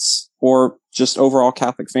parents or just overall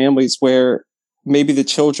Catholic families where maybe the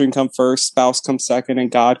children come first, spouse comes second,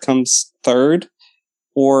 and God comes third.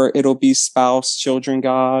 Or it'll be spouse, children,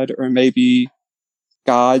 God, or maybe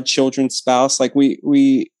God, children, spouse. Like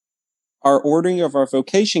our ordering of our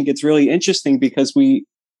vocation gets really interesting because we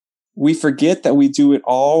forget that we do it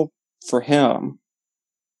all for Him.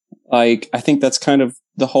 Like, I think that's kind of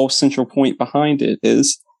the whole central point behind it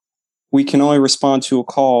is we can only respond to a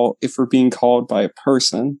call if we're being called by a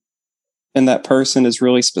person. And that person is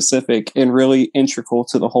really specific and really integral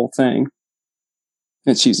to the whole thing.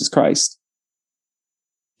 It's Jesus Christ.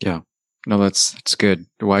 Yeah. No, that's good.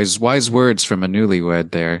 Wise words from a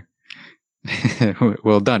newlywed there.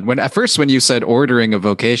 Well done. When you said ordering a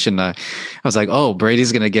vocation, I was like, oh,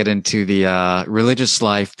 Brady's going to get into the religious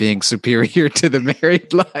life being superior to the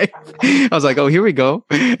married life. I was like, oh, here we go.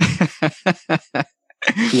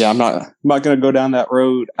 Yeah, I'm not going to go down that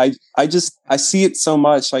road. I see it so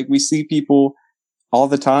much. Like, we see people all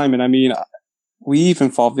the time. And I mean, we even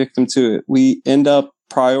fall victim to it. We end up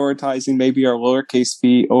prioritizing maybe our lowercase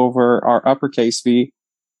v over our uppercase v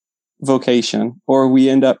vocation, or we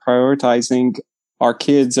end up prioritizing our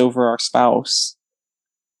kids over our spouse,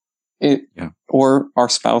 or our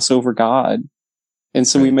spouse over God. And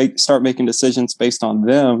so we start making decisions based on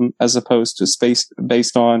them as opposed to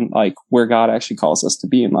based on like where God actually calls us to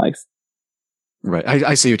be in life. Right.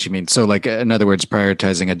 I see what you mean. So, like, in other words,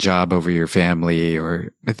 prioritizing a job over your family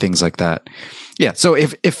or things like that. Yeah. So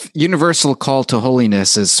if universal call to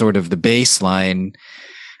holiness is sort of the baseline,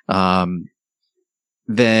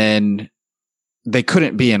 then they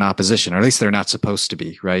couldn't be in opposition, or at least they're not supposed to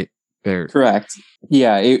be, right? They're correct.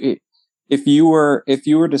 Yeah. If you were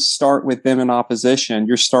to start with them in opposition,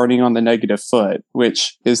 you're starting on the negative foot,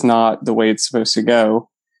 which is not the way it's supposed to go.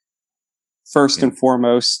 First and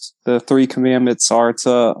foremost, the 3 commandments are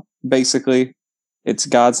to basically, it's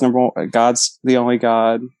God's the only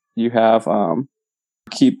God. You have,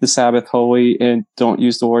 keep the Sabbath holy and don't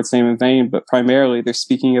use the Lord's name in vain. But primarily they're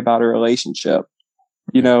speaking about a relationship.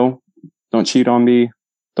 You know, don't cheat on me,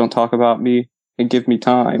 don't talk about me, and give me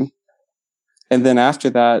time. And then after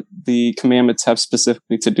that, the commandments have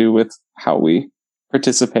specifically to do with how we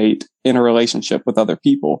participate in a relationship with other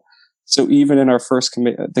people. So even in our first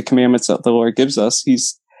the commandments that the Lord gives us,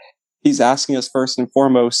 he's asking us first and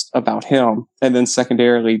foremost about Him. And then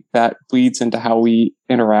secondarily, that bleeds into how we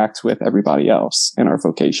interact with everybody else in our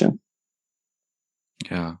vocation.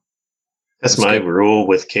 Yeah. That's my rule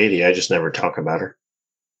with Katie. I just never talk about her.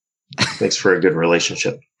 Makes for a good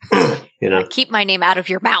relationship. You know? Keep my name out of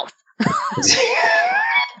your mouth.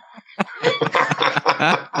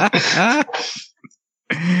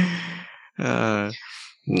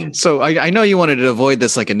 So I know you wanted to avoid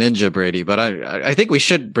this like a ninja, Brady, but I think we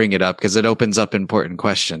should bring it up because it opens up important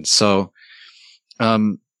questions. So,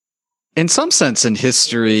 in some sense in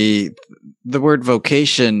history, the word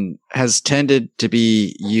vocation has tended to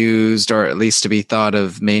be used, or at least to be thought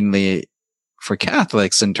of mainly for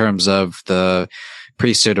Catholics in terms of the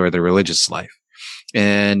priesthood or the religious life.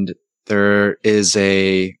 And there is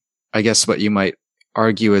I guess what you might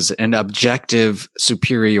argue is an objective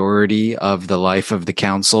superiority of the life of the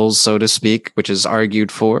councils, so to speak, which is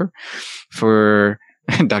argued for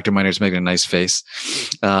Dr. Miner's making a nice face,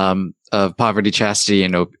 of poverty, chastity,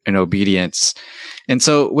 and obedience. And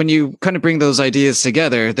so when you kind of bring those ideas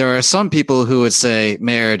together, there are some people who would say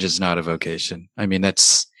marriage is not a vocation. I mean,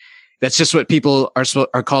 that's just what people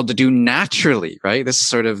are called to do naturally, right? This is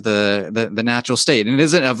sort of the natural state. And it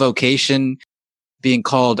isn't a vocation being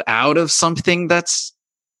called out of something that's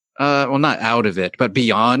well, not out of it, but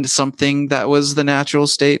beyond something that was the natural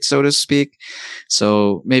state, so to speak.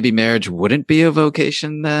 So maybe marriage wouldn't be a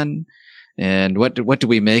vocation then. And what do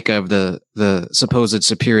we make of the supposed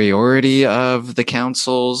superiority of the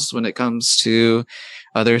councils when it comes to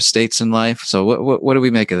other states in life? So what do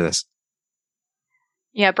we make of this?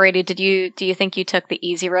 Yeah, Brady, do you think you took the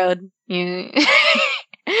easy road? You're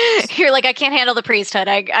like, I can't handle the priesthood.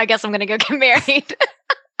 I guess I'm going to go get married.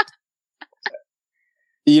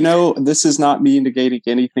 This is not me negating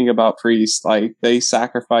anything about priests. Like, they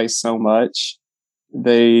sacrifice so much.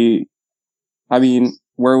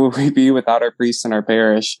 Where would we be without our priests in our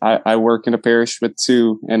parish? I work in a parish with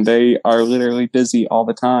 2, and they are literally busy all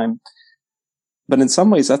the time. But in some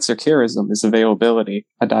ways, that's their charism, is availability,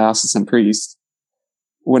 a diocesan priest.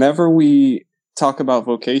 Whenever we talk about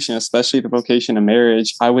vocation, especially the vocation of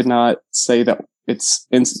marriage, I would not say that it's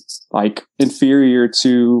inferior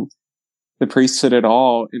to the priesthood at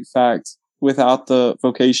all. In fact, without the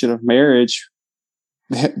vocation of marriage,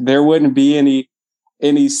 there wouldn't be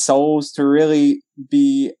any souls to really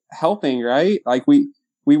be helping, right? Like we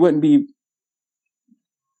wouldn't be,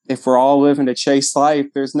 if we're all living a chaste life,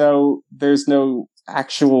 there's no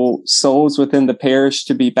actual souls within the parish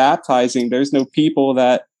to be baptizing. There's no people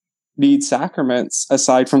that need sacraments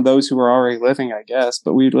aside from those who are already living, I guess.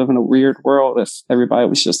 But we'd live in a weird world if everybody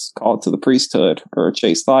was just called to the priesthood or a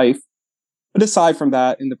chaste life. But aside from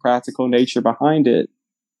that, in the practical nature behind it,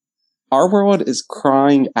 our world is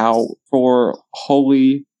crying out for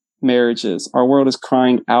holy marriages. Our world is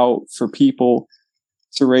crying out for people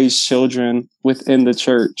to raise children within the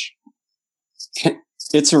church.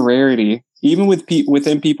 It's a rarity. Even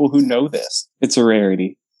within people who know this, it's a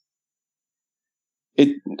rarity.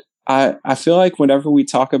 I feel like whenever we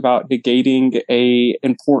talk about negating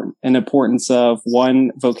an importance of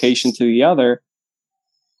one vocation to the other,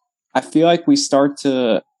 I feel like we start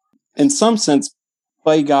to, in some sense,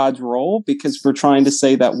 play God's role, because we're trying to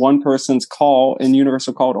say that one person's call and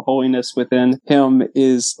universal call to holiness within him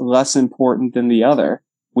is less important than the other.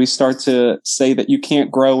 We start to say that you can't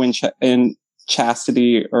grow in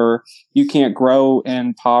chastity, or you can't grow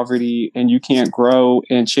in poverty, and you can't grow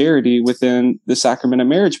in charity within the sacrament of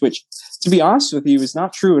marriage, which, to be honest with you, is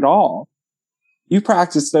not true at all. You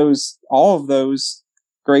practice all of those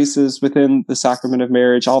graces within the sacrament of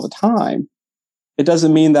marriage all the time. It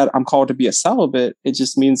doesn't mean that I'm called to be a celibate. It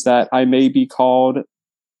just means that I may be called.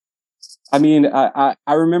 I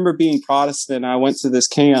remember being Protestant. I went to this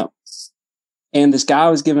camp, and this guy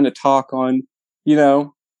was giving a talk on,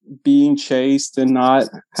 being chaste and not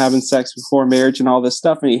having sex before marriage and all this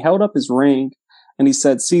stuff. And he held up his ring and he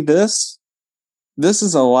said, "See this? This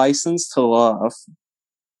is a license to love."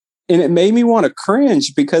 And it made me want to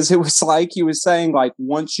cringe, because it was like he was saying, like,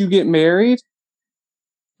 once you get married,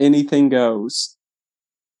 anything goes.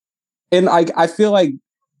 And I feel like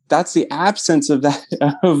that's the absence of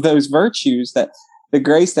those virtues, that the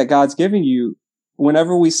grace that God's giving you.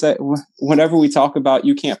 Whenever we talk about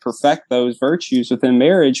you can't perfect those virtues within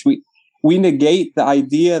marriage, we negate the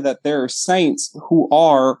idea that there are saints who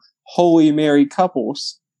are holy married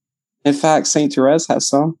couples. In fact, Saint Therese has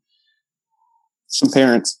some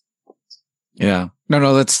parents. Yeah.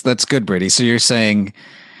 No, that's good, Brady. So you're saying,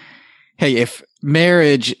 hey, if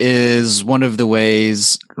marriage is one of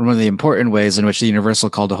the important ways in which the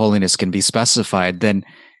universal call to holiness can be specified, then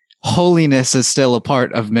holiness is still a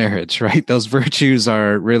part of marriage, right? Those virtues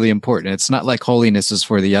are really important. It's not like holiness is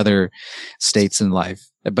for the other states in life,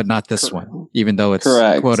 but not this Correct. one, even though it's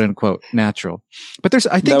Correct. quote unquote natural. But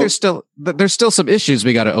there's still some issues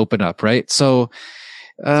we got to open up, right? So,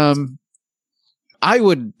 I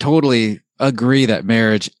would totally agree that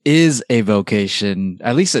marriage is a vocation.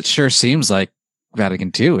 At least it sure seems like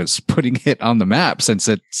Vatican II is putting it on the map, since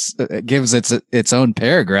it gives its own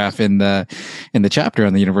paragraph in the chapter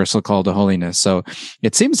on the universal call to holiness. So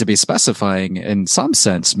it seems to be specifying, in some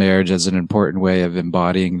sense, marriage as an important way of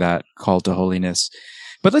embodying that call to holiness.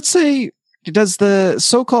 But let's say, does the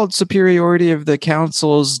so-called superiority of the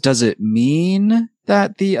councils, does it mean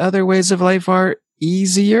that the other ways of life are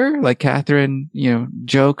easier, like Catherine,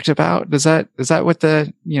 joked about? Is that what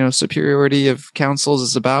the, superiority of councils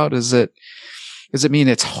is about? Does it mean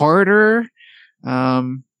it's harder?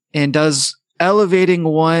 And does elevating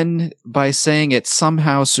one by saying it's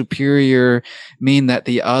somehow superior mean that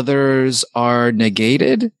the others are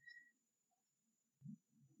negated?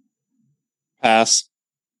 Pass.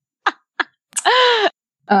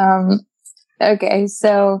 Okay,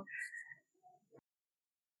 so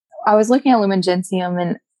I was looking at Lumen Gentium,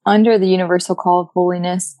 and under the universal call of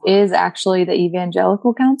holiness is actually the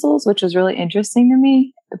evangelical councils, which was really interesting to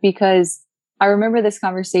me, because I remember this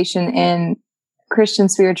conversation in Christian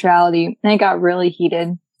spirituality, and it got really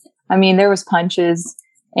heated. I mean, there was punches,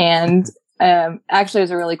 and actually it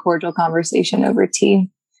was a really cordial conversation over tea.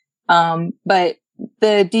 But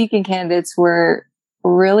the deacon candidates were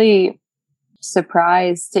really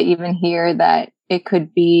surprised to even hear that it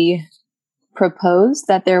could be proposed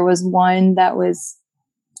that there was one that was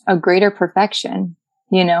a greater perfection,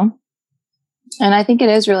 you know? And I think it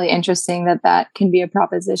is really interesting that that can be a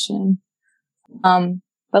proposition.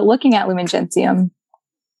 But looking at Lumen Gentium,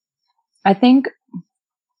 I think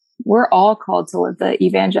we're all called to live the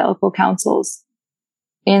evangelical counsels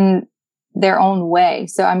in their own way.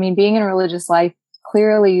 So, I mean, being in religious life,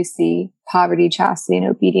 clearly you see poverty, chastity, and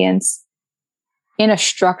obedience in a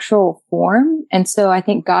structural form. And so I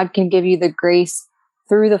think God can give you the grace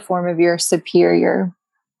through the form of your superior,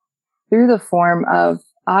 through the form of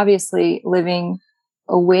obviously living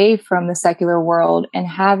away from the secular world and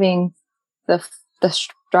having the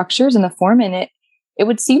structures and the form in it. It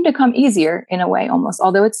would seem to come easier in a way almost,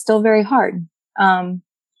 although it's still very hard.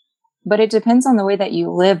 But it depends on the way that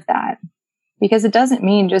you live that, because it doesn't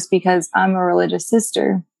mean just because I'm a religious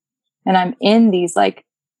sister and I'm in these like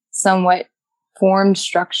somewhat formed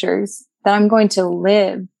structures that I'm going to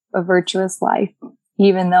live a virtuous life,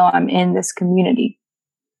 even though I'm in this community.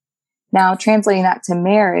 Now, translating that to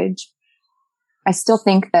marriage, I still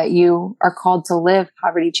think that you are called to live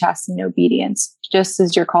poverty, chastity, and obedience, just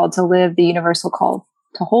as you're called to live the universal call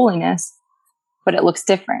to holiness, but it looks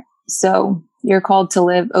different. So you're called to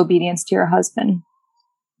live obedience to your husband.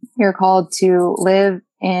 You're called to live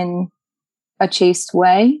in a chaste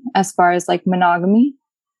way as far as like monogamy.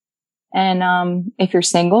 And if you're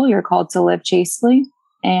single, you're called to live chastely.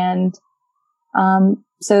 And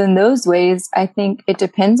so in those ways, I think it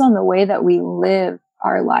depends on the way that we live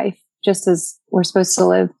our life, just as we're supposed to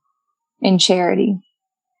live in charity.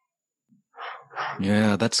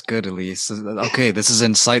 Yeah, that's good, Elise. Okay, this is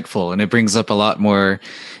insightful, and it brings up a lot more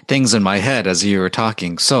things in my head as you were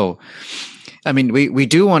talking. So, I mean, we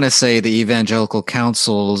do want to say the evangelical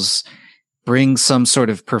counsels bring some sort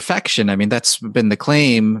of perfection. I mean, that's been the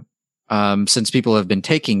claim since people have been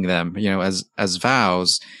taking them, you know, as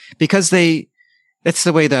vows, because it's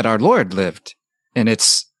the way that our Lord lived. And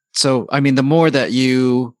it's so, I mean, the more that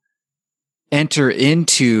you enter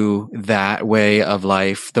into that way of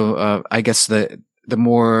life, I guess the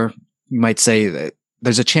more you might say that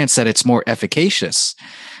there's a chance that it's more efficacious.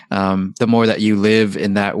 The more that you live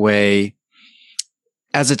in that way,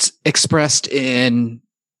 as it's expressed in,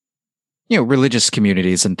 you know, religious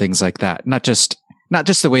communities and things like that. Not just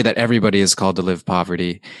the way that everybody is called to live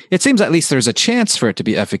poverty. It seems at least there's a chance for it to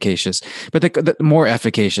be efficacious, but the more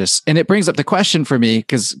efficacious. And it brings up the question for me,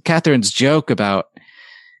 because Catherine's joke about,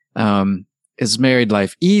 is married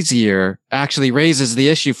life easier, actually raises the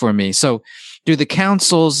issue for me. So do the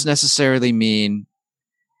counsels necessarily mean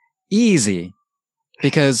easy?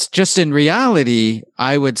 Because just in reality,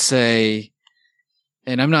 I would say,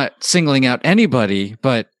 and I'm not singling out anybody,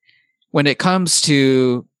 but when it comes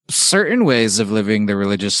to certain ways of living the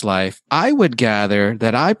religious life, I would gather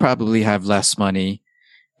that I probably have less money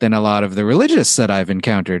than a lot of the religious that I've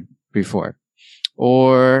encountered before.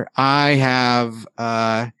 Or I have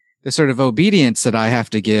the sort of obedience that I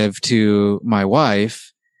have to give to my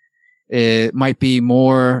wife. It might be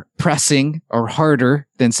more pressing or harder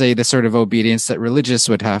than, say, the sort of obedience that religious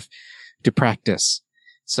would have to practice.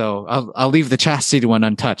 So I'll leave the chastity one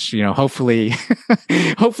untouched. You know, hopefully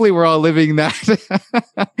we're all living that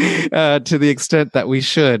to the extent that we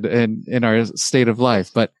should in our state of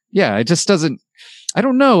life. But yeah, it just doesn't. I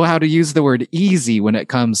don't know how to use the word easy when it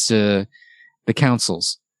comes to the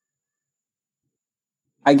counsels.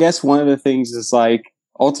 I guess one of the things is like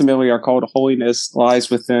ultimately our call to holiness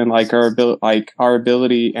lies within like our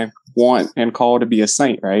ability and want and call to be a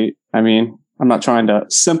saint, right? I mean, I'm not trying to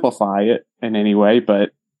simplify it in any way,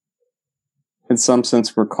 but in some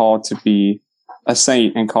sense we're called to be a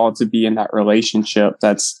saint and called to be in that relationship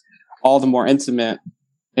that's all the more intimate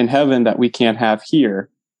in heaven that we can't have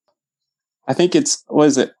here. I think is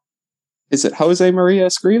it Jose Maria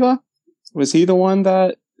Escriva? Was he the one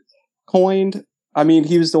that coined? I mean,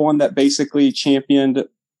 he was the one that basically championed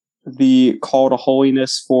the call to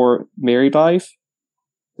holiness for married life.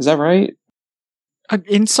 Is that right?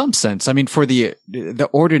 In some sense, I mean, for the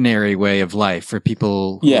ordinary way of life for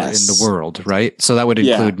people who are in the world, right? So that would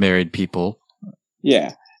include married people.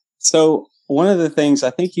 Yeah. So one of the things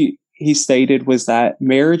I think he stated was that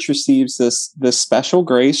marriage receives this special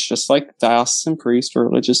grace, just like diocesan priests or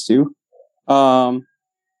religious do. The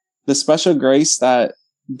special grace that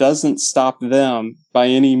doesn't stop them by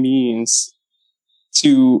any means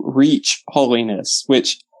to reach holiness,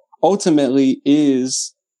 which ultimately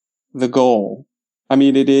is the goal. I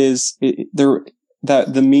mean, the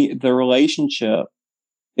relationship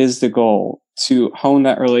is the goal, to hone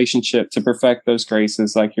that relationship, to perfect those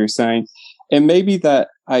graces, like you're saying. And maybe that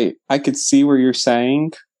I could see where you're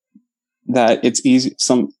saying that it's easy.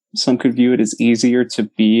 Some could view it as easier to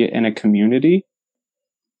be in a community,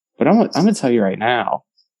 but I'm going to tell you right now,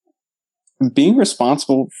 being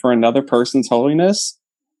responsible for another person's holiness,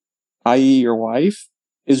 i.e. your wife,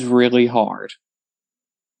 is really hard.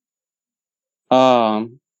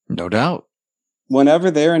 No doubt.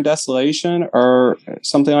 Whenever they're in desolation or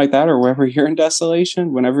something like that, or whenever you're in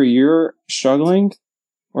desolation, whenever you're struggling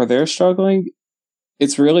or they're struggling,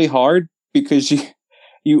 it's really hard, because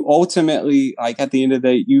you ultimately, like, at the end of the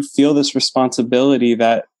day, you feel this responsibility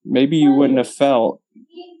that maybe you wouldn't have felt,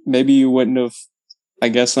 maybe you wouldn't have, I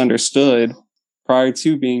guess, understood prior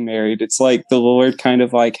to being married. It's like the Lord kind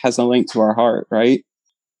of like has a link to our heart, right?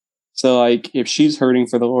 So like, if she's hurting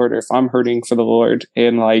for the Lord, or if I'm hurting for the Lord,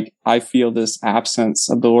 and like I feel this absence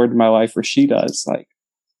of the Lord in my life, or she does, like,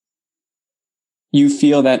 you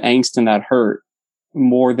feel that angst and that hurt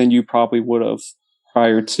more than you probably would have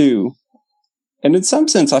prior to. And in some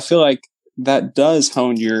sense, I feel like that does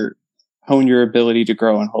hone your ability to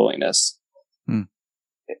grow in holiness.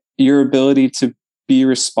 Your ability to be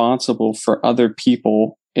responsible for other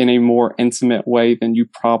people in a more intimate way than you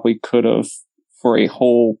probably could have for a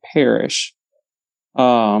whole parish.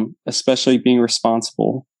 Especially being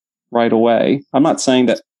responsible right away. I'm not saying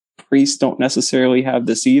that priests don't necessarily have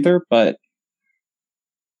this either, but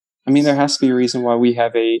I mean, there has to be a reason why we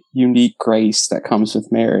have a unique grace that comes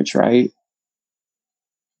with marriage, right?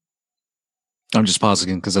 I'm just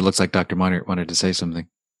pausing because it looks like Dr. Minor wanted to say something.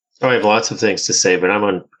 Oh, I have lots of things to say, but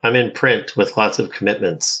I'm in print with lots of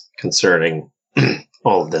commitments concerning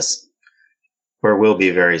all of this, or will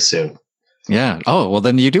be very soon. Yeah. Oh, well,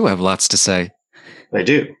 then you do have lots to say. I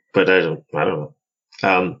do, but I don't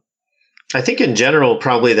know. I think in general,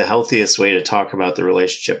 probably the healthiest way to talk about the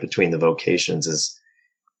relationship between the vocations is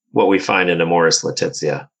what we find in Amoris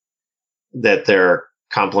Laetitia, that they're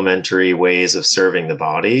complementary ways of serving the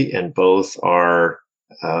body, and both are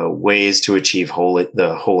ways to achieve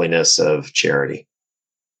the holiness of charity,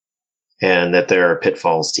 and that there are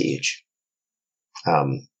pitfalls to each.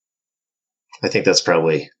 I think that's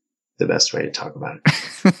probably the best way to talk about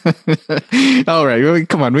it. All right.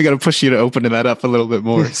 Come on. We got to push you to open that up a little bit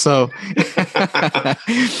more. So,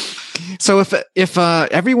 if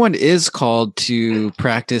everyone is called to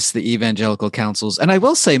practice the evangelical counsels, and I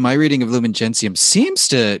will say my reading of Lumen Gentium seems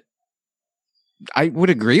to, I would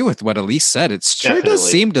agree with what Elise said. It sure Definitely does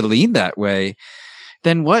seem to lean that way.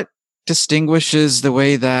 Then what distinguishes the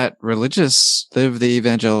way that religious live the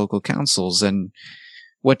evangelical counsels? And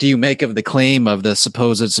what do you make of the claim of the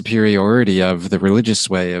supposed superiority of the religious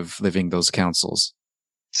way of living those counsels?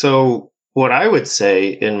 So what I would say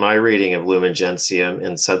in my reading of Lumen Gentium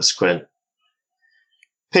and subsequent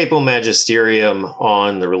papal magisterium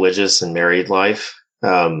on the religious and married life,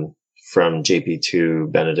 from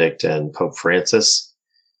JP2 Benedict and Pope Francis,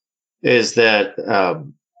 is that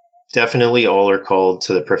definitely all are called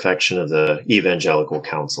to the perfection of the evangelical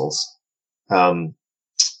counsels.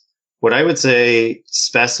 What I would say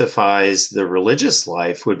specifies the religious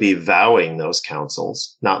life would be vowing those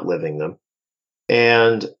counsels, not living them.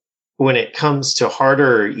 And when it comes to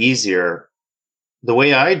harder or easier, the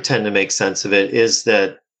way I tend to make sense of it is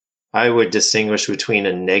that I would distinguish between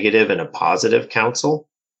a negative and a positive counsel.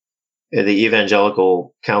 The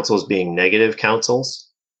evangelical counsels being negative counsels.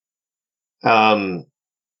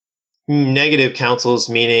 Negative counsels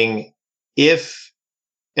meaning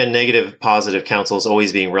and negative positive counsels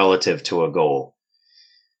always being relative to a goal.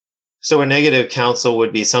 So a negative counsel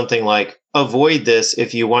would be something like, avoid this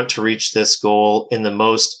if you want to reach this goal in the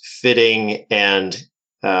most fitting and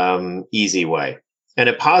easy way. And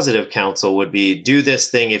a positive counsel would be, do this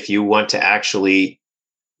thing if you want to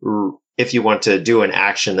do an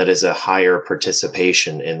action that is a higher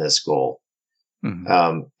participation in this goal.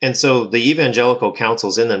 Mm-hmm. And so the evangelical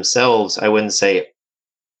counsels in themselves, I wouldn't say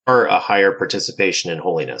are a higher participation in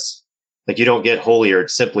holiness. Like, you don't get holier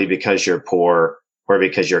simply because you're poor, or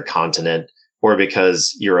because you're continent, or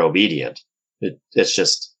because you're obedient. It's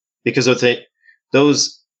just because of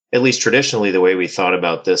those, at least traditionally, the way we thought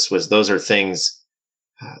about this was those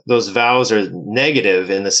vows are negative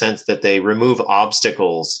in the sense that they remove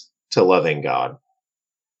obstacles to loving God.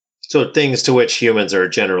 So things to which humans are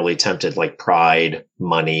generally tempted, like pride,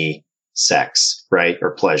 money, sex, right? Or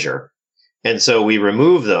pleasure. And so we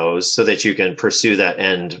remove those so that you can pursue that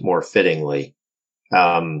end more fittingly.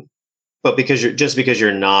 But because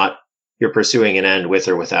you're pursuing an end with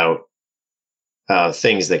or without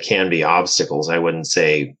things that can be obstacles, I wouldn't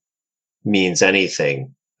say means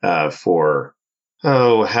anything for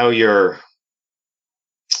how your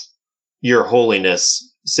holiness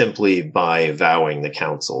simply by vowing the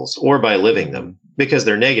counsels or by living them, because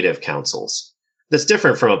they're negative counsels. That's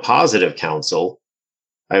different from a positive counsel,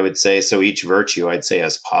 I would say. So each virtue, I'd say,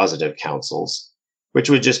 has positive counsels, which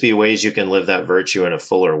would just be ways you can live that virtue in a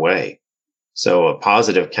fuller way. So a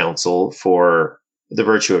positive counsel for the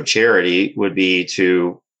virtue of charity would be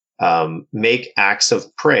to make acts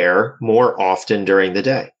of prayer more often during the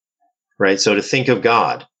day, right? So to think of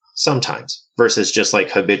God sometimes versus just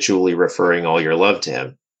like habitually referring all your love to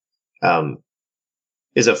him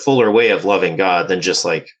is a fuller way of loving God than just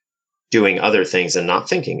like doing other things and not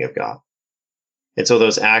thinking of God. And so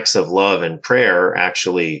those acts of love and prayer are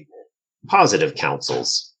actually positive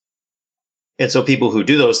counsels. And so people who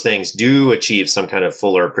do those things do achieve some kind of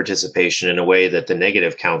fuller participation in a way that the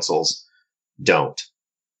negative counsels don't.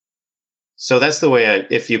 So that's the way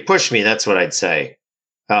if you push me, that's what I'd say.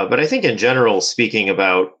 But I think in general, speaking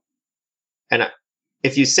about, and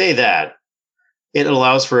if you say that, it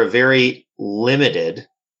allows for a very limited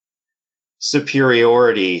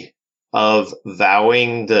superiority of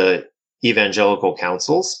vowing the evangelical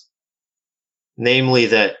counsels, namely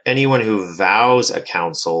that anyone who vows a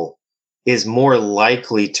counsel is more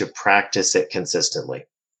likely to practice it consistently.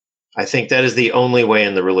 I think that is the only way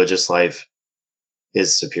in the religious life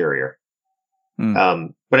is superior.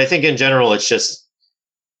 But I think in general, it's just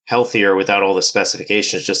healthier without all the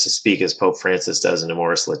specifications, just to speak as Pope Francis does in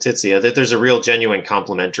Amoris Laetitia, that there's a real genuine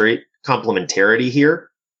complementarity here.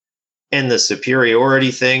 And the superiority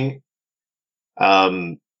thing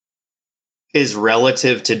is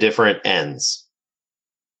relative to different ends.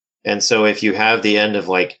 And so if you have the end of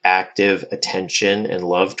like active attention and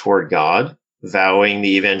love toward God, vowing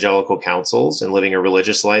the evangelical counsels and living a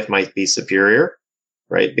religious life might be superior,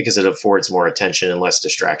 right? Because it affords more attention and less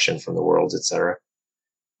distraction from the world, etc.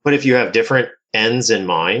 But if you have different ends in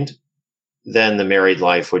mind, then the married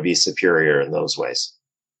life would be superior in those ways,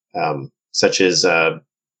 such as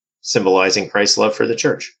symbolizing Christ's love for the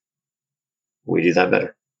church. We do that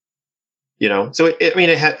better, you know. So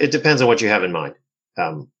it depends on what you have in mind.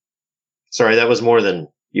 Sorry, that was more than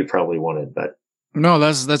you probably wanted, but no,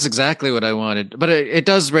 that's exactly what I wanted. But it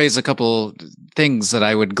does raise a couple things that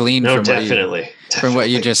I would glean from what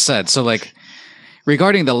you just said. So, like,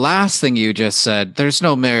 regarding the last thing you just said, there's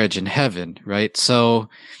no marriage in heaven, right? So,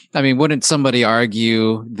 I mean, wouldn't somebody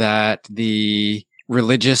argue that the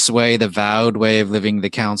religious way, the vowed way of living the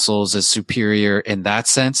counsels is superior in that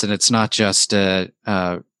sense? And it's not just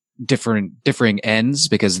differing ends,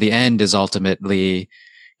 because the end is ultimately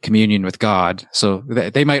communion with God. So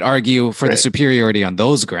they might argue for the superiority on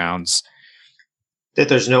those grounds. That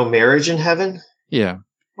there's no marriage in heaven? Yeah.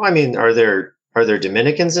 Well, I mean, are there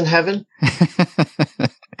Dominicans in heaven?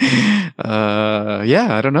 Yeah,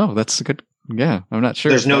 I don't know. That's a good. Yeah, I'm not sure.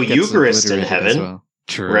 There's no Eucharist in heaven. Well.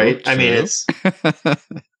 True. Right? True. I mean,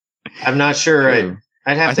 I'm not sure.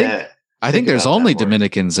 I'd have to. I think there's only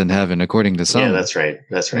Dominicans in heaven, according to some. Yeah, that's right.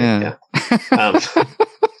 Yeah.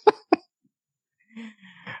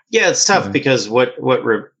 Yeah, it's tough because what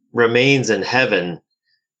remains in heaven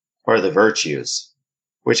are the virtues,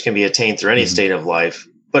 which can be attained through any state of life,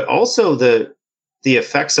 but also the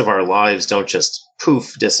effects of our lives don't just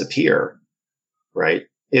poof disappear, right?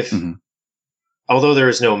 Although there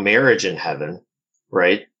is no marriage in heaven,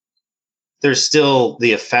 right, there's still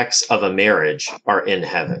the effects of a marriage are in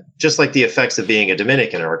heaven, just like the effects of being a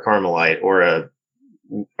Dominican or a Carmelite or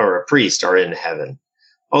a priest are in heaven.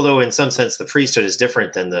 Although in some sense the priesthood is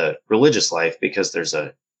different than the religious life because there's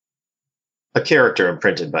a character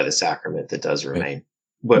imprinted by the sacrament that does remain.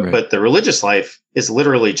 But the religious life is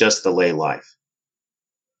literally just the lay life,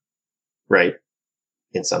 right?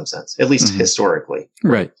 In some sense, at least historically,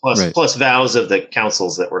 right? Plus vows of the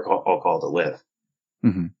councils that we're all called to live.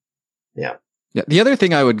 Yeah. The other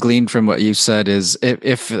thing I would glean from what you said is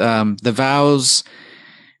if the vows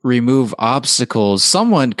remove obstacles,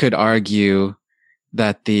 someone could argue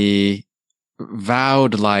that the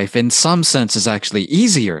vowed life in some sense is actually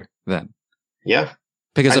easier then. Yeah.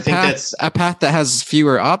 Because a path that has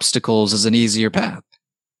fewer obstacles is an easier path.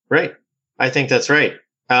 Right. I think that's right.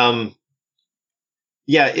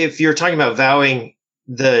 Yeah, if you're talking about vowing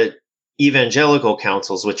the evangelical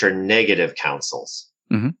counsels, which are negative counsels,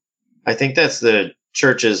 I think that's the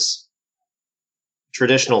church's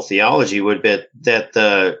traditional theology would be that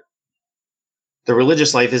the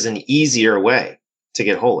religious life is an easier way to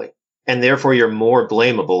get holy. And therefore you're more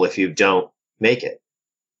blamable if you don't make it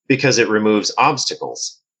because it removes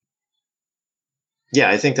obstacles. Yeah,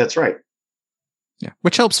 I think that's right. Yeah,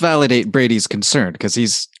 which helps validate Brady's concern because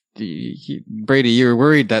he's Brady, you're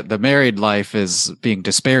worried that the married life is being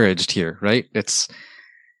disparaged here, right?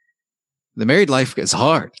 The married life is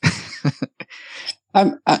hard.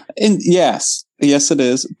 And yes, it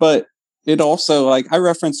is. But it also, like I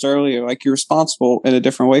referenced earlier, like you're responsible in a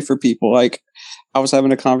different way for people. Like I was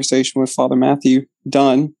having a conversation with Father Matthew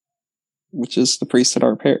Dunn, which is the priest at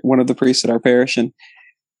one of the priests at our parish, and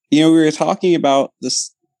we were talking about the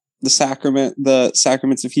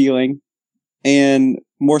sacraments of healing, and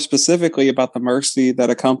more specifically about the mercy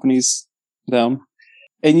that accompanies them.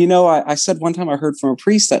 And I said one time I heard from a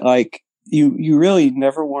priest that like you really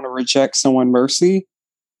never want to reject someone mercy,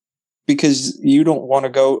 because you don't want to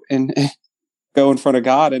go in front of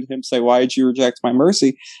God and him say, why did you reject my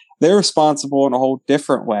mercy? They're responsible in a whole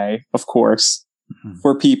different way, of course,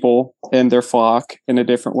 for people and their flock in a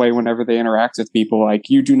different way whenever they interact with people. Like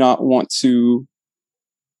you do not want to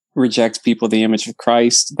reject people the image of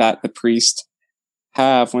Christ that the priest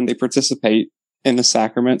have when they participate in the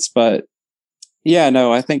sacraments. But yeah,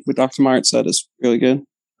 no, I think what Dr. Myers said is really good.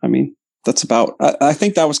 I mean, I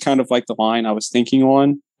think that was kind of like the line I was thinking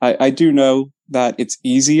on. I do know that it's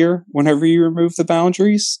easier whenever you remove the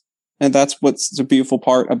boundaries. And that's what's the beautiful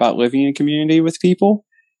part about living in community with people.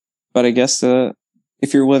 But I guess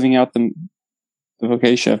if you're living out the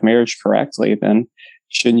vocation of marriage correctly, then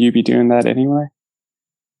shouldn't you be doing that anyway?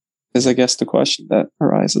 Is I guess the question that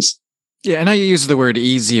arises. Yeah, and I use the word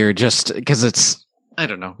easier just because it's, I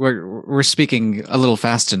don't know, we're speaking a little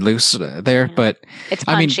fast and loose there, but it's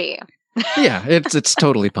punchy. Yeah, it's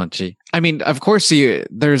totally punchy. I mean, of course,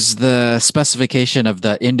 there's the specification of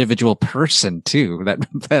the individual person too that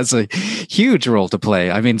has a huge role to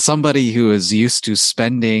play. I mean, somebody who is used to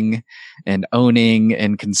spending and owning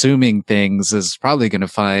and consuming things is probably going to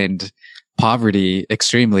find poverty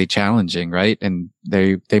extremely challenging, right? And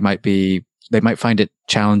they might find it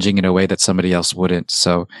challenging in a way that somebody else wouldn't.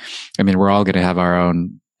 So, I mean, we're all going to have our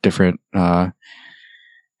own different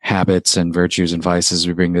habits and virtues and vices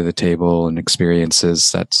we bring to the table and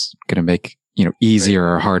experiences that's going to make, easier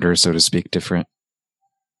or harder, so to speak, different.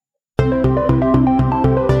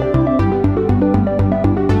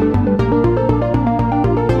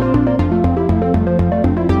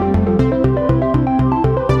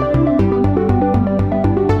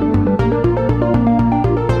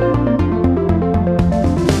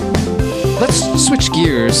 Let's switch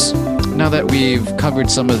gears. Now that we've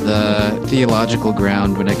covered some of the theological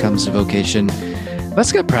ground when it comes to vocation,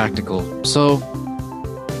 let's get practical. So,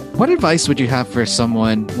 what advice would you have for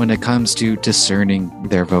someone when it comes to discerning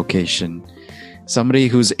their vocation? Somebody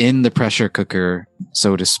who's in the pressure cooker,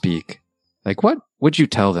 so to speak. Like, what would you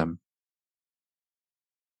tell them?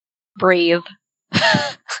 Breathe.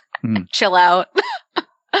 Chill out.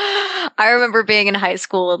 I remember being in high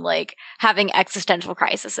school and like having existential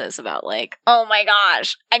crises about like, oh my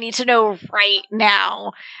gosh, I need to know right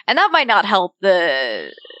now. And that might not help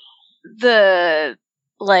the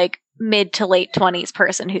like mid to late 20s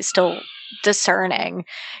person who's still discerning.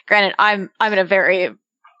 Granted, I'm in a very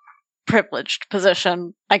privileged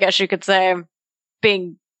position, I guess you could say,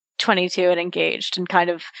 being 22 and engaged and kind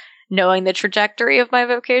of knowing the trajectory of my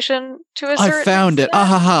vocation to a certain I found extent. it. Ah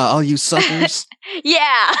ha ha, all you suckers.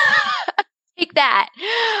 Yeah. Take that.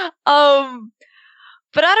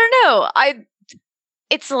 But I don't know.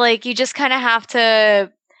 It's like you just kind of have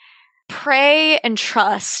to pray and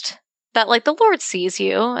trust that like the Lord sees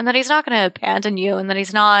you and that he's not going to abandon you and that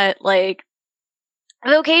he's not like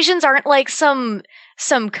vocations aren't like some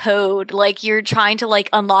code like you're trying to like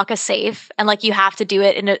unlock a safe and like you have to do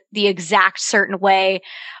it in the exact certain way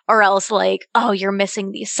or else like, oh, you're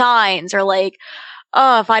missing these signs, or like,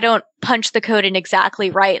 oh, if I don't punch the code in exactly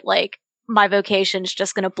right, like my vocation's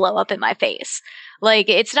just going to blow up in my face. Like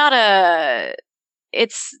it's not that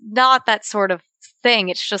sort of thing.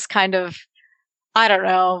 It's just kind of, I don't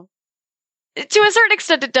know. To a certain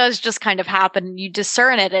extent, it does just kind of happen. You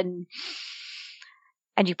discern it and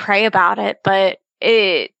you pray about it, but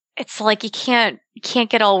it's like you can't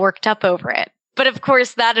get all worked up over it. But of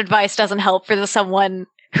course, that advice doesn't help for someone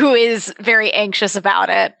who is very anxious about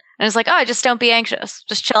it. And it's like, oh, just don't be anxious.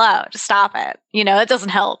 Just chill out. Just stop it. It doesn't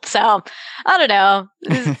help. So I don't know.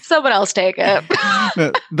 Someone else take it.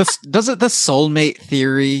 Doesn't the soulmate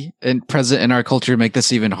theory present in our culture make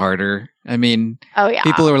this even harder? I mean, oh yeah,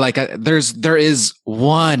 people are like, there is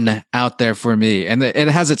one out there for me, and it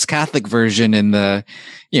has its Catholic version in the,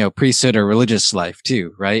 priesthood or religious life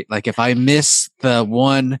too, right? Like if I miss the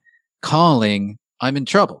one calling, I'm in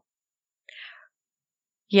trouble.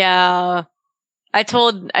 Yeah. I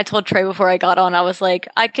told Trey before I got on, I was like,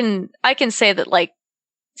 I can say that like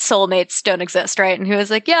soulmates don't exist, right? And he was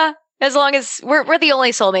like, yeah, as long as we're the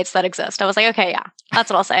only soulmates that exist. I was like, okay, yeah, That's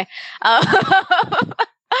what I'll say. But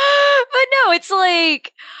no, it's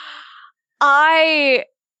like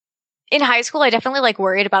in high school, I definitely like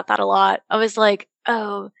worried about that a lot. I was like,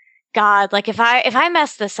 oh God, like if I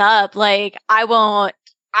mess this up, like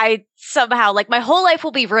I somehow, like my whole life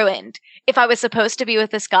will be ruined if I was supposed to be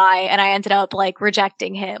with this guy and I ended up like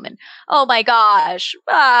rejecting him and oh my gosh.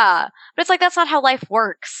 But it's like, that's not how life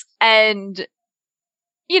works. And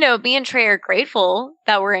me and Trey are grateful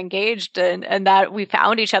that we're engaged and that we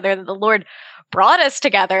found each other, that the Lord brought us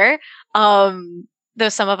together. Though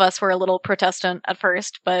some of us were a little Protestant at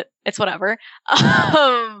first, but it's whatever.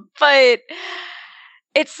 But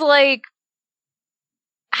it's like,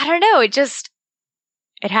 I don't know.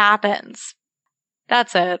 It happens.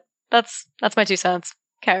 That's it. That's my 2 cents.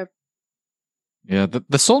 Okay. Yeah. The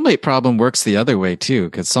soulmate problem works the other way too.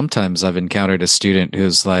 Cause sometimes I've encountered a student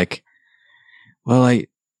who's like, well,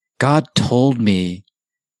 God told me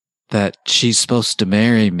that she's supposed to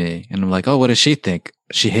marry me. And I'm like, oh, what does she think?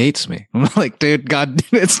 She hates me. I'm like, dude,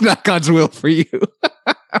 it's not God's will for you.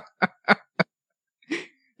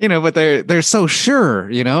 But they're so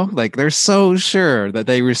sure, like they're so sure that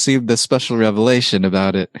they received this special revelation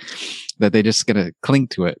about it that they're just going to cling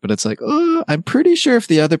to it. But it's like, oh, I'm pretty sure if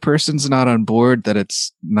the other person's not on board that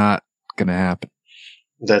it's not going to happen.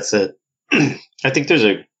 That's it. I think there's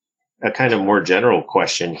a kind of more general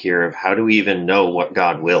question here of how do we even know what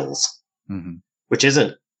God wills, which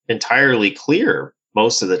isn't entirely clear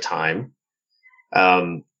most of the time,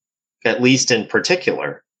 at least in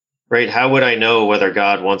particular, right? How would I know whether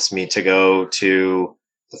God wants me to go to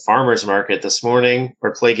the farmer's market this morning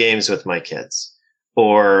or play games with my kids?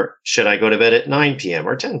 Or should I go to bed at 9 p.m.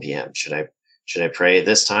 or 10 p.m.? Should I pray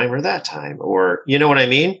this time or that time? Or, you know what I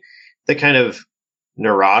mean? The kind of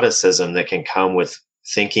neuroticism that can come with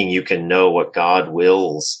thinking you can know what God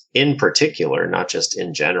wills in particular, not just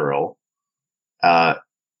in general,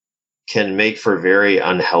 can make for very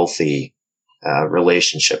unhealthy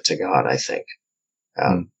relationship to God, I think.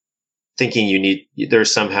 Thinking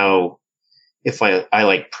there's somehow, if I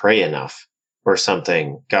like pray enough or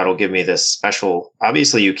something, God will give me this special,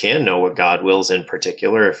 obviously you can know what God wills in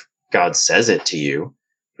particular if God says it to you,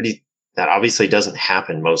 but that obviously doesn't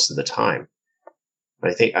happen most of the time.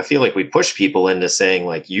 I feel like we push people into saying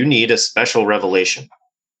like, you need a special revelation,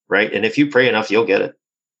 right? And if you pray enough, you'll get it,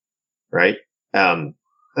 right?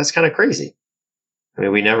 That's kind of crazy. I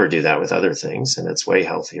mean, we never do that with other things, and it's way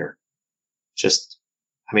healthier.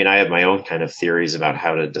 I have my own kind of theories about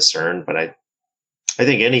how to discern, but I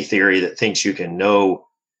think any theory that thinks you can know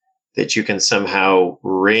that you can somehow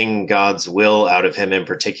wring God's will out of him in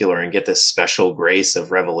particular and get this special grace of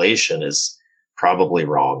revelation is probably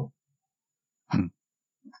wrong.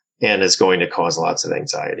 And is going to cause lots of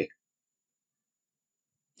anxiety.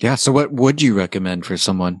 Yeah. So what would you recommend for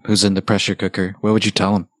someone who's in the pressure cooker? What would you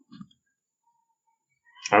tell them?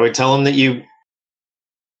 I would tell them that you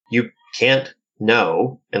can't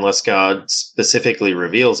know unless God specifically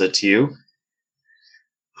reveals it to you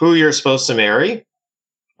who you're supposed to marry,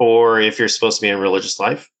 or if you're supposed to be in religious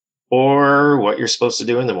life, or what you're supposed to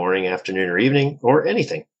do in the morning, afternoon, or evening, or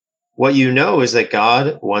anything. What you know is that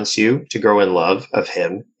God wants you to grow in love of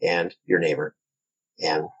him and your neighbor.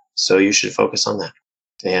 And so you should focus on that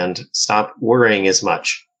and stop worrying as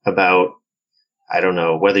much about, I don't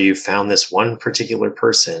know, whether you found this one particular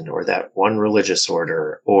person or that one religious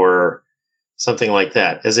order or something like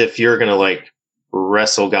that, as if you're going to like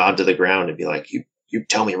wrestle God to the ground and be like, you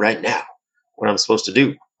tell me right now what I'm supposed to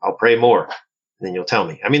do. I'll pray more. And then you'll tell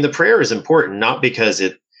me. I mean, the prayer is important, not because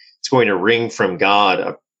it's going to wring from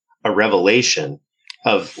God a revelation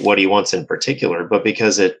of what he wants in particular, but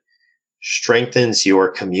because it strengthens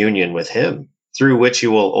your communion with him, through which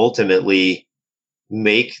you will ultimately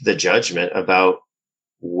make the judgment about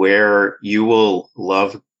where you will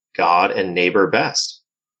love God and neighbor best.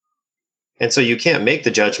 And so you can't make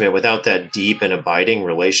the judgment without that deep and abiding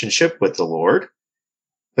relationship with the Lord,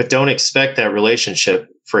 but don't expect that relationship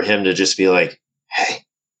for him to just be like, hey,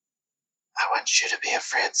 I want you to be a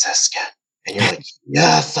Franciscan. And you're like,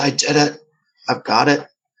 yes, I did it. I've got it.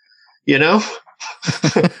 You know?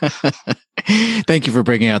 Thank you for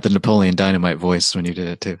bringing out the Napoleon Dynamite voice when you did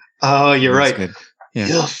it too. Oh, you're right. Good.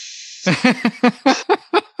 Yeah.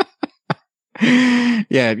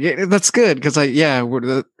 Yeah, that's good because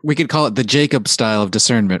we could call it the Jacob style of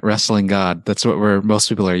discernment, wrestling God. That's what most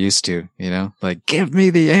people are used to. Like, give me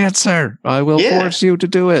the answer. I will force you to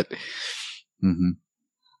do it. Mm-hmm.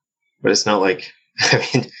 But it's not like,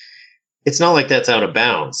 it's not like that's out of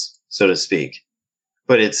bounds, so to speak.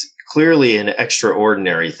 But it's clearly an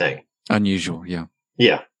extraordinary thing. Unusual, yeah.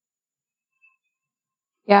 Yeah.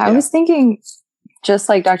 Yeah, I was thinking, just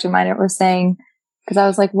like Dr. Minot was saying, because I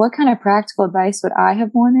was like, what kind of practical advice would I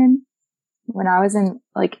have wanted when I was in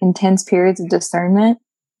like intense periods of discernment,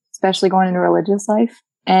 especially going into religious life?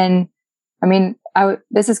 And I mean,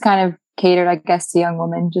 this is kind of catered, I guess, to young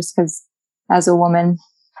women just because as a woman.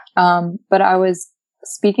 But I was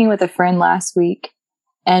speaking with a friend last week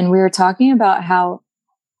and we were talking about how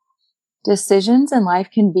decisions in life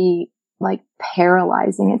can be like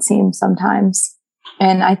paralyzing, it seems sometimes.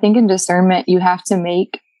 And I think in discernment, you have to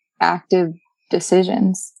make active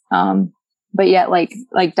decisions. But yet, like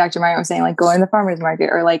Dr. Meyer was saying, like going to the farmer's market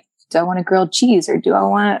or like, do I want a grilled cheese or do I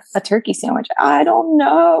want a turkey sandwich? I don't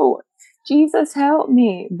know. Jesus help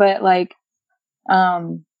me. But like,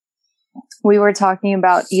 we were talking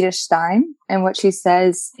about Edith Stein and what she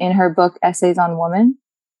says in her book, Essays on Woman,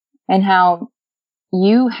 and how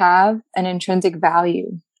you have an intrinsic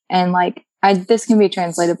value. And like, this can be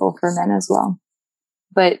translatable for men as well.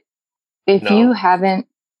 But if you haven't,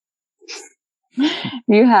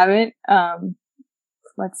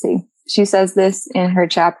 let's see. She says this in her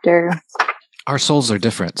chapter. Our souls are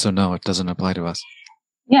different, so no, it doesn't apply to us.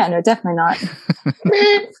 Yeah, no, definitely not.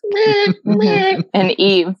 Mm-hmm. And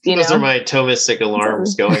Eve, those are my Thomistic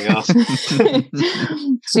alarms going off.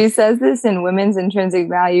 She says this in Women's Intrinsic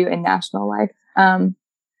Value in National Life.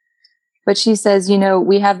 But she says,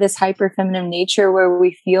 we have this hyper feminine nature where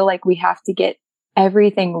we feel like we have to get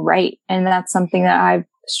everything right. And that's something that I've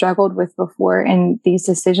struggled with before. And these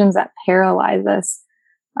decisions that paralyze us.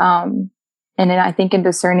 And then I think in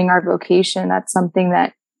discerning our vocation, that's something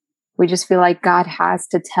that we just feel like God has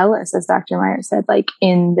to tell us, as Dr. Meyer said, like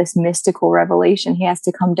in this mystical revelation, he has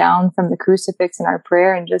to come down from the crucifix in our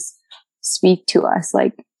prayer and just speak to us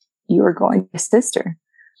like, you are going to sister.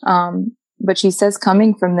 But she says,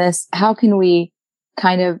 coming from this, how can we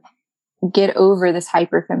kind of get over this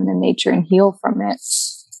hyper feminine nature and heal from it?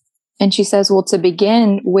 And she says, well, to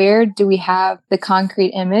begin, where do we have the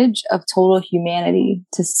concrete image of total humanity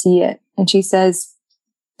to see it? And she says,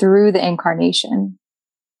 through the incarnation.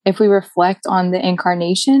 If we reflect on the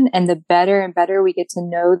incarnation and the better and better we get to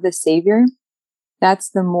know the Savior, that's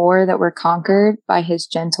the more that we're conquered by his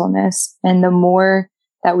gentleness and the more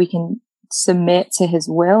that we can submit to his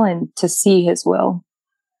will and to see his will.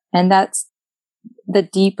 And that's the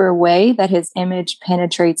deeper way that his image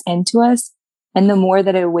penetrates into us and the more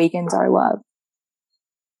that it awakens our love.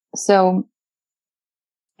 So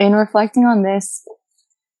in reflecting on this,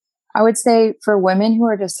 I would say for women who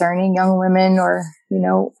are discerning, young women or,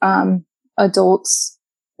 adults,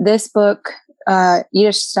 this book,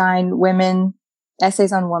 Edith Stein, Women,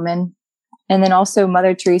 Essays on Woman, and then also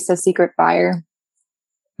Mother Teresa's Secret Fire.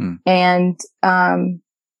 And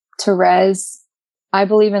Therese, I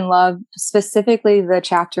Believe in Love, specifically the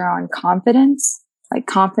chapter on confidence, like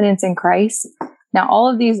confidence in Christ. Now, all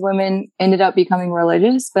of these women ended up becoming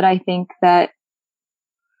religious, but I think that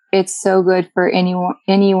it's so good for any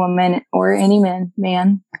woman or any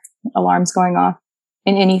man, alarms going off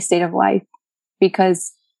in any state of life,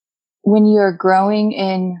 because when we're growing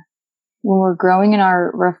in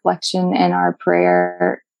our reflection and our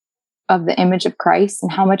prayer of the image of Christ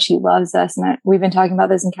and how much he loves us. And we've been talking about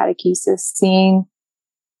this in catechesis, seeing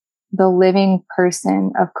the living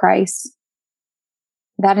person of Christ,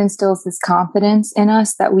 that instills this confidence in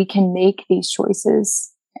us that we can make these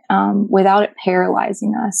choices without it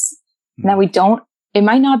paralyzing us. And that it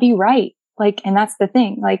might not be right. And that's the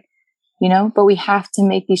thing, but we have to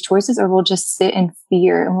make these choices or we'll just sit in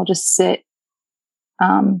fear and we'll just sit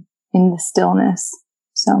in the stillness.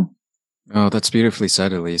 So. Oh, that's beautifully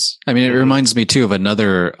said, Elise. I mean, it reminds me too of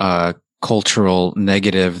another cultural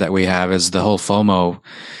negative that we have is the whole FOMO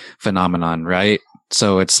phenomenon, right?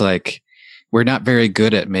 So it's like we're not very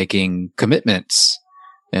good at making commitments.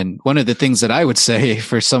 And one of the things that I would say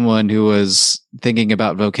for someone who was thinking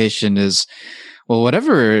about vocation is, well,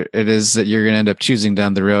 whatever it is that you're going to end up choosing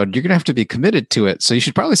down the road, you're going to have to be committed to it. So you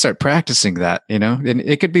should probably start practicing that, and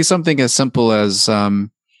it could be something as simple as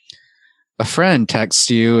a friend texts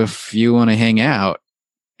you if you want to hang out,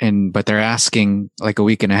 but they're asking like a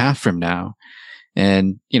week and a half from now.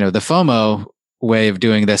 And, the FOMO way of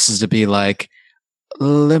doing this is to be like,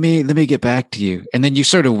 let me get back to you. And then you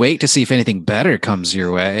sort of wait to see if anything better comes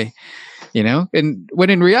your way, and when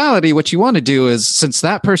in reality, what you want to do is, since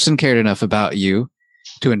that person cared enough about you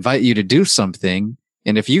to invite you to do something,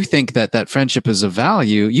 and if you think that friendship is of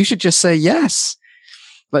value, you should just say yes.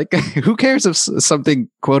 Like, who cares if something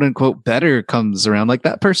quote unquote better comes around? Like,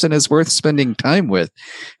 that person is worth spending time with.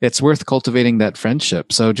 It's worth cultivating that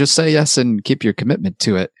friendship. So just say yes and keep your commitment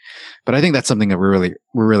to it. But I think that's something that we're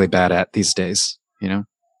really bad at these days,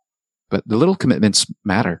 But the little commitments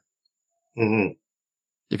matter. Mm-hmm.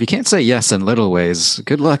 if you can't say yes in little ways,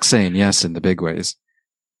 good luck saying yes in the big ways.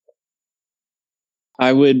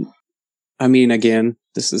 Again,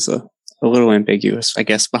 this is a little ambiguous, I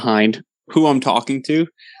guess, behind who I'm talking to.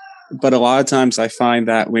 But a lot of times I find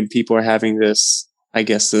that when people are having this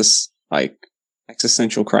like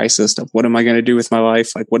existential crisis of what am I going to do with my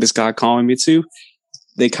life? Like, what is God calling me to?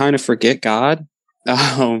 They kind of forget God.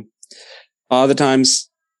 A lot of the times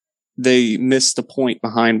they miss the point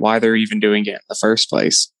behind why they're even doing it in the first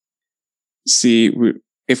place. See,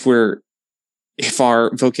 if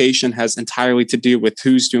our vocation has entirely to do with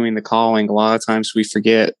who's doing the calling, a lot of times we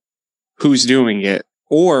forget who's doing it.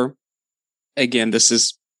 Or again,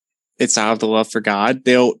 it's out of the love for God.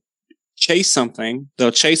 They'll chase something.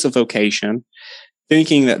 They'll chase a vocation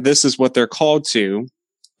thinking that this is what they're called to,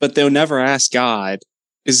 but they'll never ask God,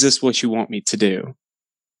 is this what you want me to do?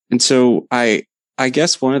 And so I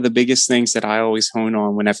guess one of the biggest things that I always hone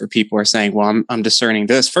on whenever people are saying, well, I'm discerning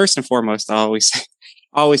this, first and foremost, I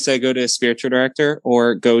always say go to a spiritual director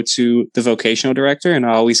or go to the vocational director, and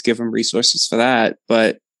I always give them resources for that.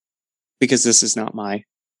 But because this is not my,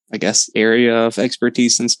 I guess, area of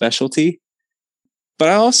expertise and specialty. But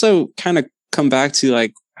I also kind of come back to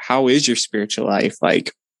like, how is your spiritual life?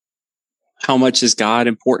 Like, how much is God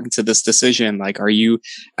important to this decision? Like, are you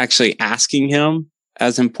actually asking him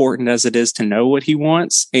as important as it is to know what he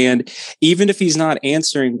wants? And even if he's not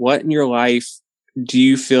answering, what in your life do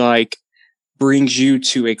you feel like brings you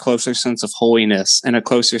to a closer sense of holiness and a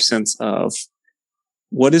closer sense of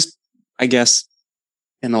what is, I guess,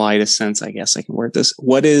 in the lightest sense, I guess I can word this.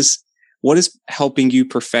 What is helping you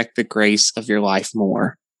perfect the grace of your life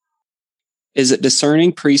more? Is it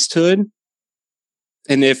discerning priesthood?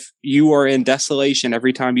 And if you are in desolation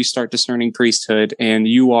every time you start discerning priesthood and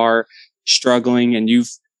you are struggling and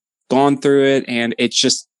you've gone through it and it's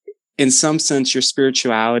just, in some sense, your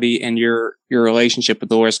spirituality and your relationship with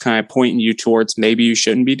the Lord is kind of pointing you towards maybe you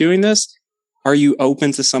shouldn't be doing this. Are you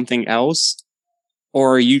open to something else?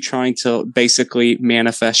 Or are you trying to basically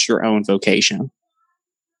manifest your own vocation?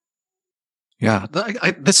 Yeah,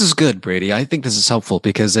 this is good, Brady. I think this is helpful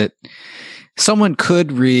because someone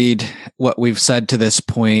could read what we've said to this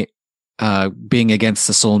point, being against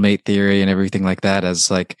the soulmate theory and everything like that as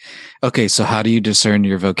like, okay, so how do you discern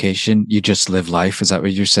your vocation? You just live life. Is that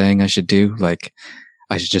what you're saying I should do? Like,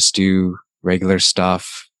 I should just do regular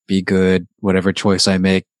stuff, be good, whatever choice I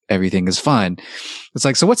make, everything is fine. It's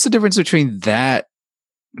like, so what's the difference between that?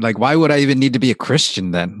 Like, why would I even need to be a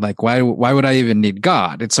Christian then? Like, why would I even need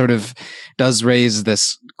God? It sort of does raise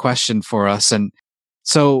this question for us. And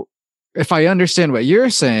so if I understand what you're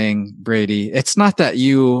saying, Brady, it's not that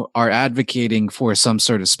you are advocating for some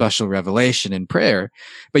sort of special revelation in prayer,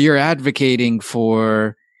 but you're advocating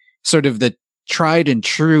for sort of the tried and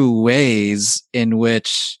true ways in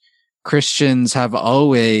which Christians have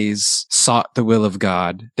always sought the will of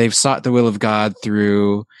God. They've sought the will of God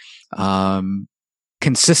through,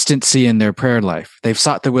 consistency in their prayer life. They've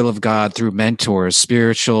sought the will of God through mentors,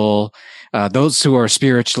 those who are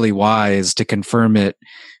spiritually wise to confirm it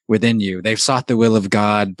within you. They've sought the will of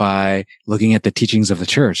God by looking at the teachings of the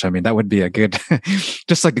church. I mean, that would be a good,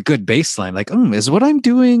 just like a good baseline. Like, is what I'm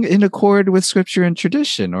doing in accord with scripture and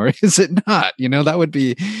tradition, or is it not? That would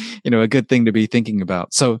be, a good thing to be thinking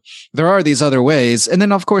about. So there are these other ways. And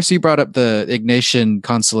then, of course, you brought up the Ignatian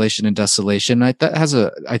consolation and desolation. That has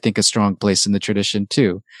I think, a strong place in the tradition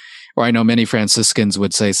too. Or I know many Franciscans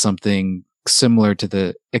would say something similar to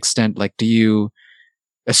the extent, like,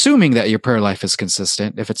 assuming that your prayer life is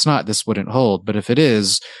consistent. If it's not, this wouldn't hold. But if it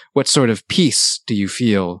is, what sort of peace do you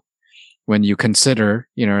feel when you consider,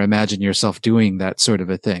 imagine yourself doing that sort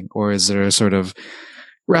of a thing? Or is there a sort of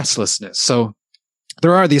restlessness? So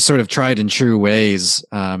there are these sort of tried and true ways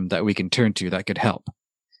that we can turn to that could help.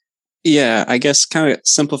 Yeah, I guess kind of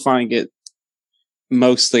simplifying it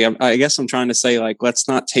mostly, I guess I'm trying to say, like, let's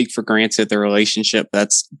not take for granted the relationship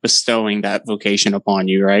that's bestowing that vocation upon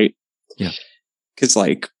you, right? Yeah. Because,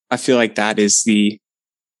 like, I feel like that is the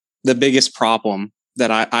biggest problem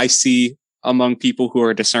that I see among people who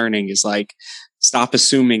are discerning is, like, stop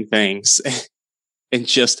assuming things and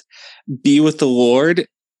just be with the Lord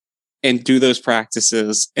and do those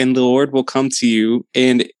practices, and the Lord will come to you.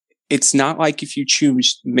 And it's not like if you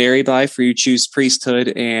choose married life or you choose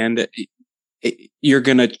priesthood and you're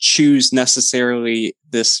going to choose necessarily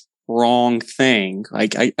this wrong thing.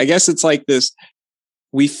 Like, I guess it's like this.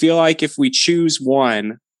 We feel like if we choose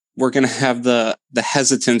one, we're going to have the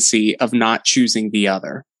hesitancy of not choosing the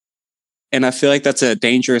other. And I feel like that's a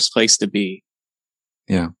dangerous place to be.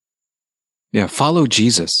 Yeah. Yeah. Follow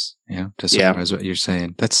Jesus. To summarize what you're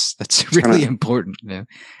saying. That's really important. Yeah.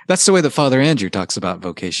 That's the way that Father Andrew talks about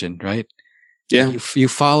vocation, right? Yeah. You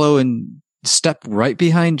follow and step right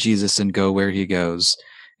behind Jesus and go where he goes.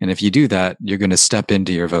 And if you do that, you're going to step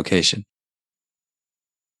into your vocation.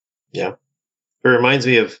 Yeah. It reminds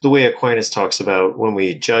me of the way Aquinas talks about when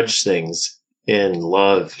we judge things in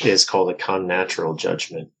love is called a connatural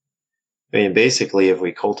judgment. I mean, basically, if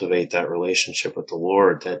we cultivate that relationship with the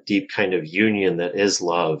Lord, that deep kind of union that is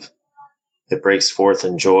love, that breaks forth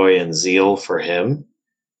in joy and zeal for him,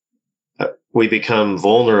 we become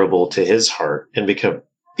vulnerable to his heart and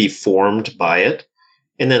be formed by it.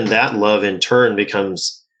 And then that love in turn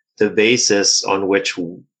becomes the basis on which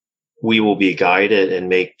we will be guided and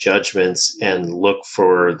make judgments and look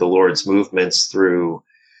for the Lord's movements through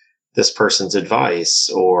this person's advice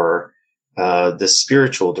or this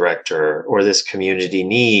spiritual director or this community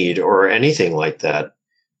need or anything like that.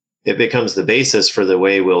 It becomes the basis for the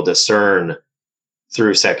way we'll discern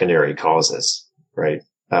through secondary causes, right?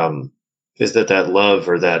 Is that love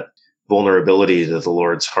or that vulnerability to the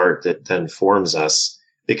Lord's heart that then forms us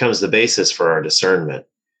becomes the basis for our discernment.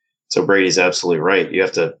 So Brady's absolutely right. You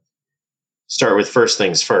have to start with first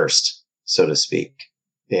things first, so to speak,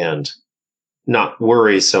 and not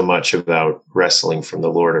worry so much about wrestling from the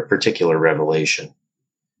Lord a particular revelation.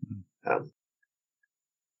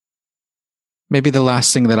 Maybe the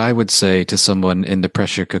last thing that I would say to someone in the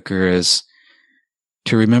pressure cooker is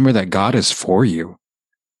to remember that God is for you.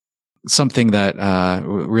 Something that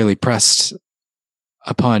really pressed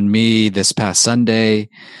upon me this past Sunday.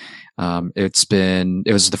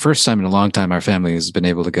 It was the first time in a long time our family has been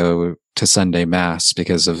able to go to Sunday Mass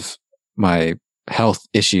because of my health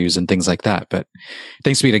issues and things like that. But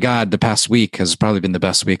thanks be to God, the past week has probably been the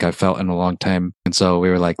best week I've felt in a long time. And so we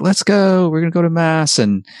were like, let's go. We're going to go to Mass.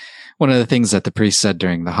 And one of the things that the priest said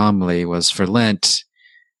during the homily was for Lent,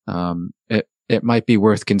 it might be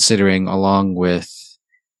worth considering along with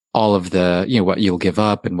all of the, what you'll give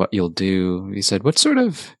up and what you'll do. He said, what sort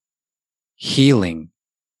of healing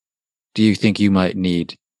do you think you might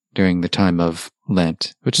need during the time of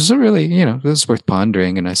Lent? Which is a really, it was worth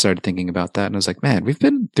pondering. And I started thinking about that and I was like, man, we've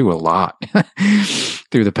been through a lot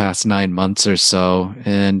through the past 9 months or so.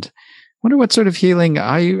 And I wonder what sort of healing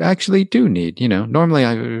I actually do need. Normally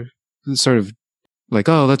I sort of like,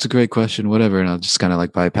 oh, that's a great question, whatever. And I'll just kind of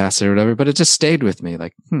like bypass it or whatever. But it just stayed with me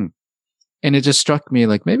like, And it just struck me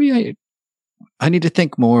like maybe I need to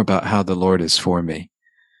think more about how the Lord is for me.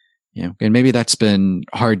 And maybe that's been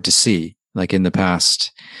hard to see, like in the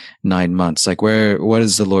past 9 months. Like what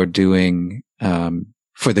is the Lord doing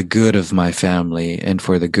for the good of my family and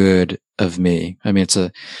for the good of me? I mean, it's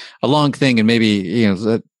a long thing, and maybe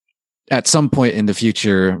at some point in the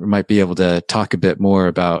future, we might be able to talk a bit more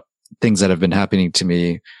about things that have been happening to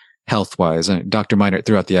me health-wise. Dr. Meinert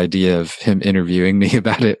threw out the idea of him interviewing me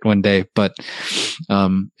about it one day, but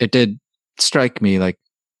it did strike me like,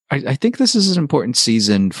 I think this is an important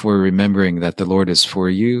season for remembering that the Lord is for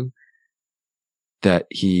you, that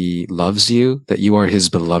he loves you, that you are his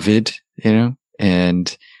beloved,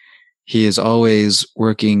 and he is always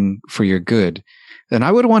working for your good. And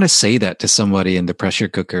I would want to say that to somebody in the pressure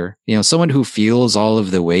cooker, someone who feels all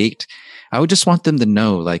of the weight. I would just want them to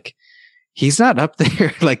know, like, he's not up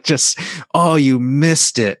there like just, oh, you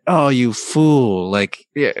missed it. Oh, you fool. Like,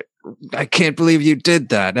 yeah, I can't believe you did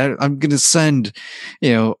that. I'm going to send,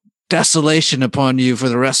 desolation upon you for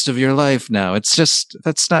the rest of your life now. It's just,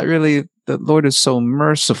 that's not really, the Lord is so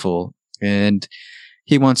merciful, and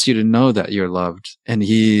he wants you to know that you're loved and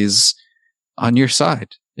he's on your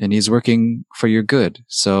side and he's working for your good.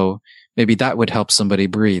 So maybe that would help somebody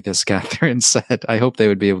breathe, as Catherine said. I hope they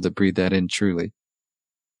would be able to breathe that in truly.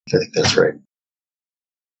 I think that's right.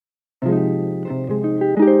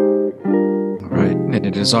 All right. And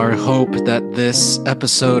it is our hope that this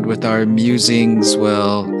episode with our musings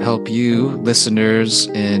will help you, listeners,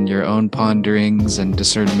 in your own ponderings and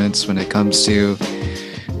discernments when it comes to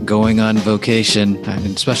going on vocation, and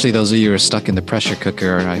especially those of you who are stuck in the pressure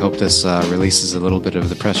cooker. I hope this releases a little bit of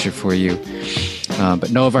the pressure for you.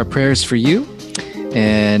 But know of our prayers for you.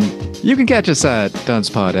 And you can catch us at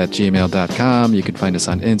duncepod@gmail.com. You can find us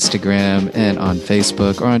on Instagram and on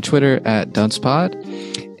Facebook or on Twitter at duncepod.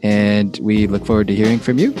 And we look forward to hearing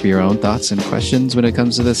from you for your own thoughts and questions when it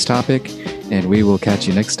comes to this topic. And we will catch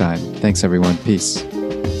you next time. Thanks, everyone. Peace.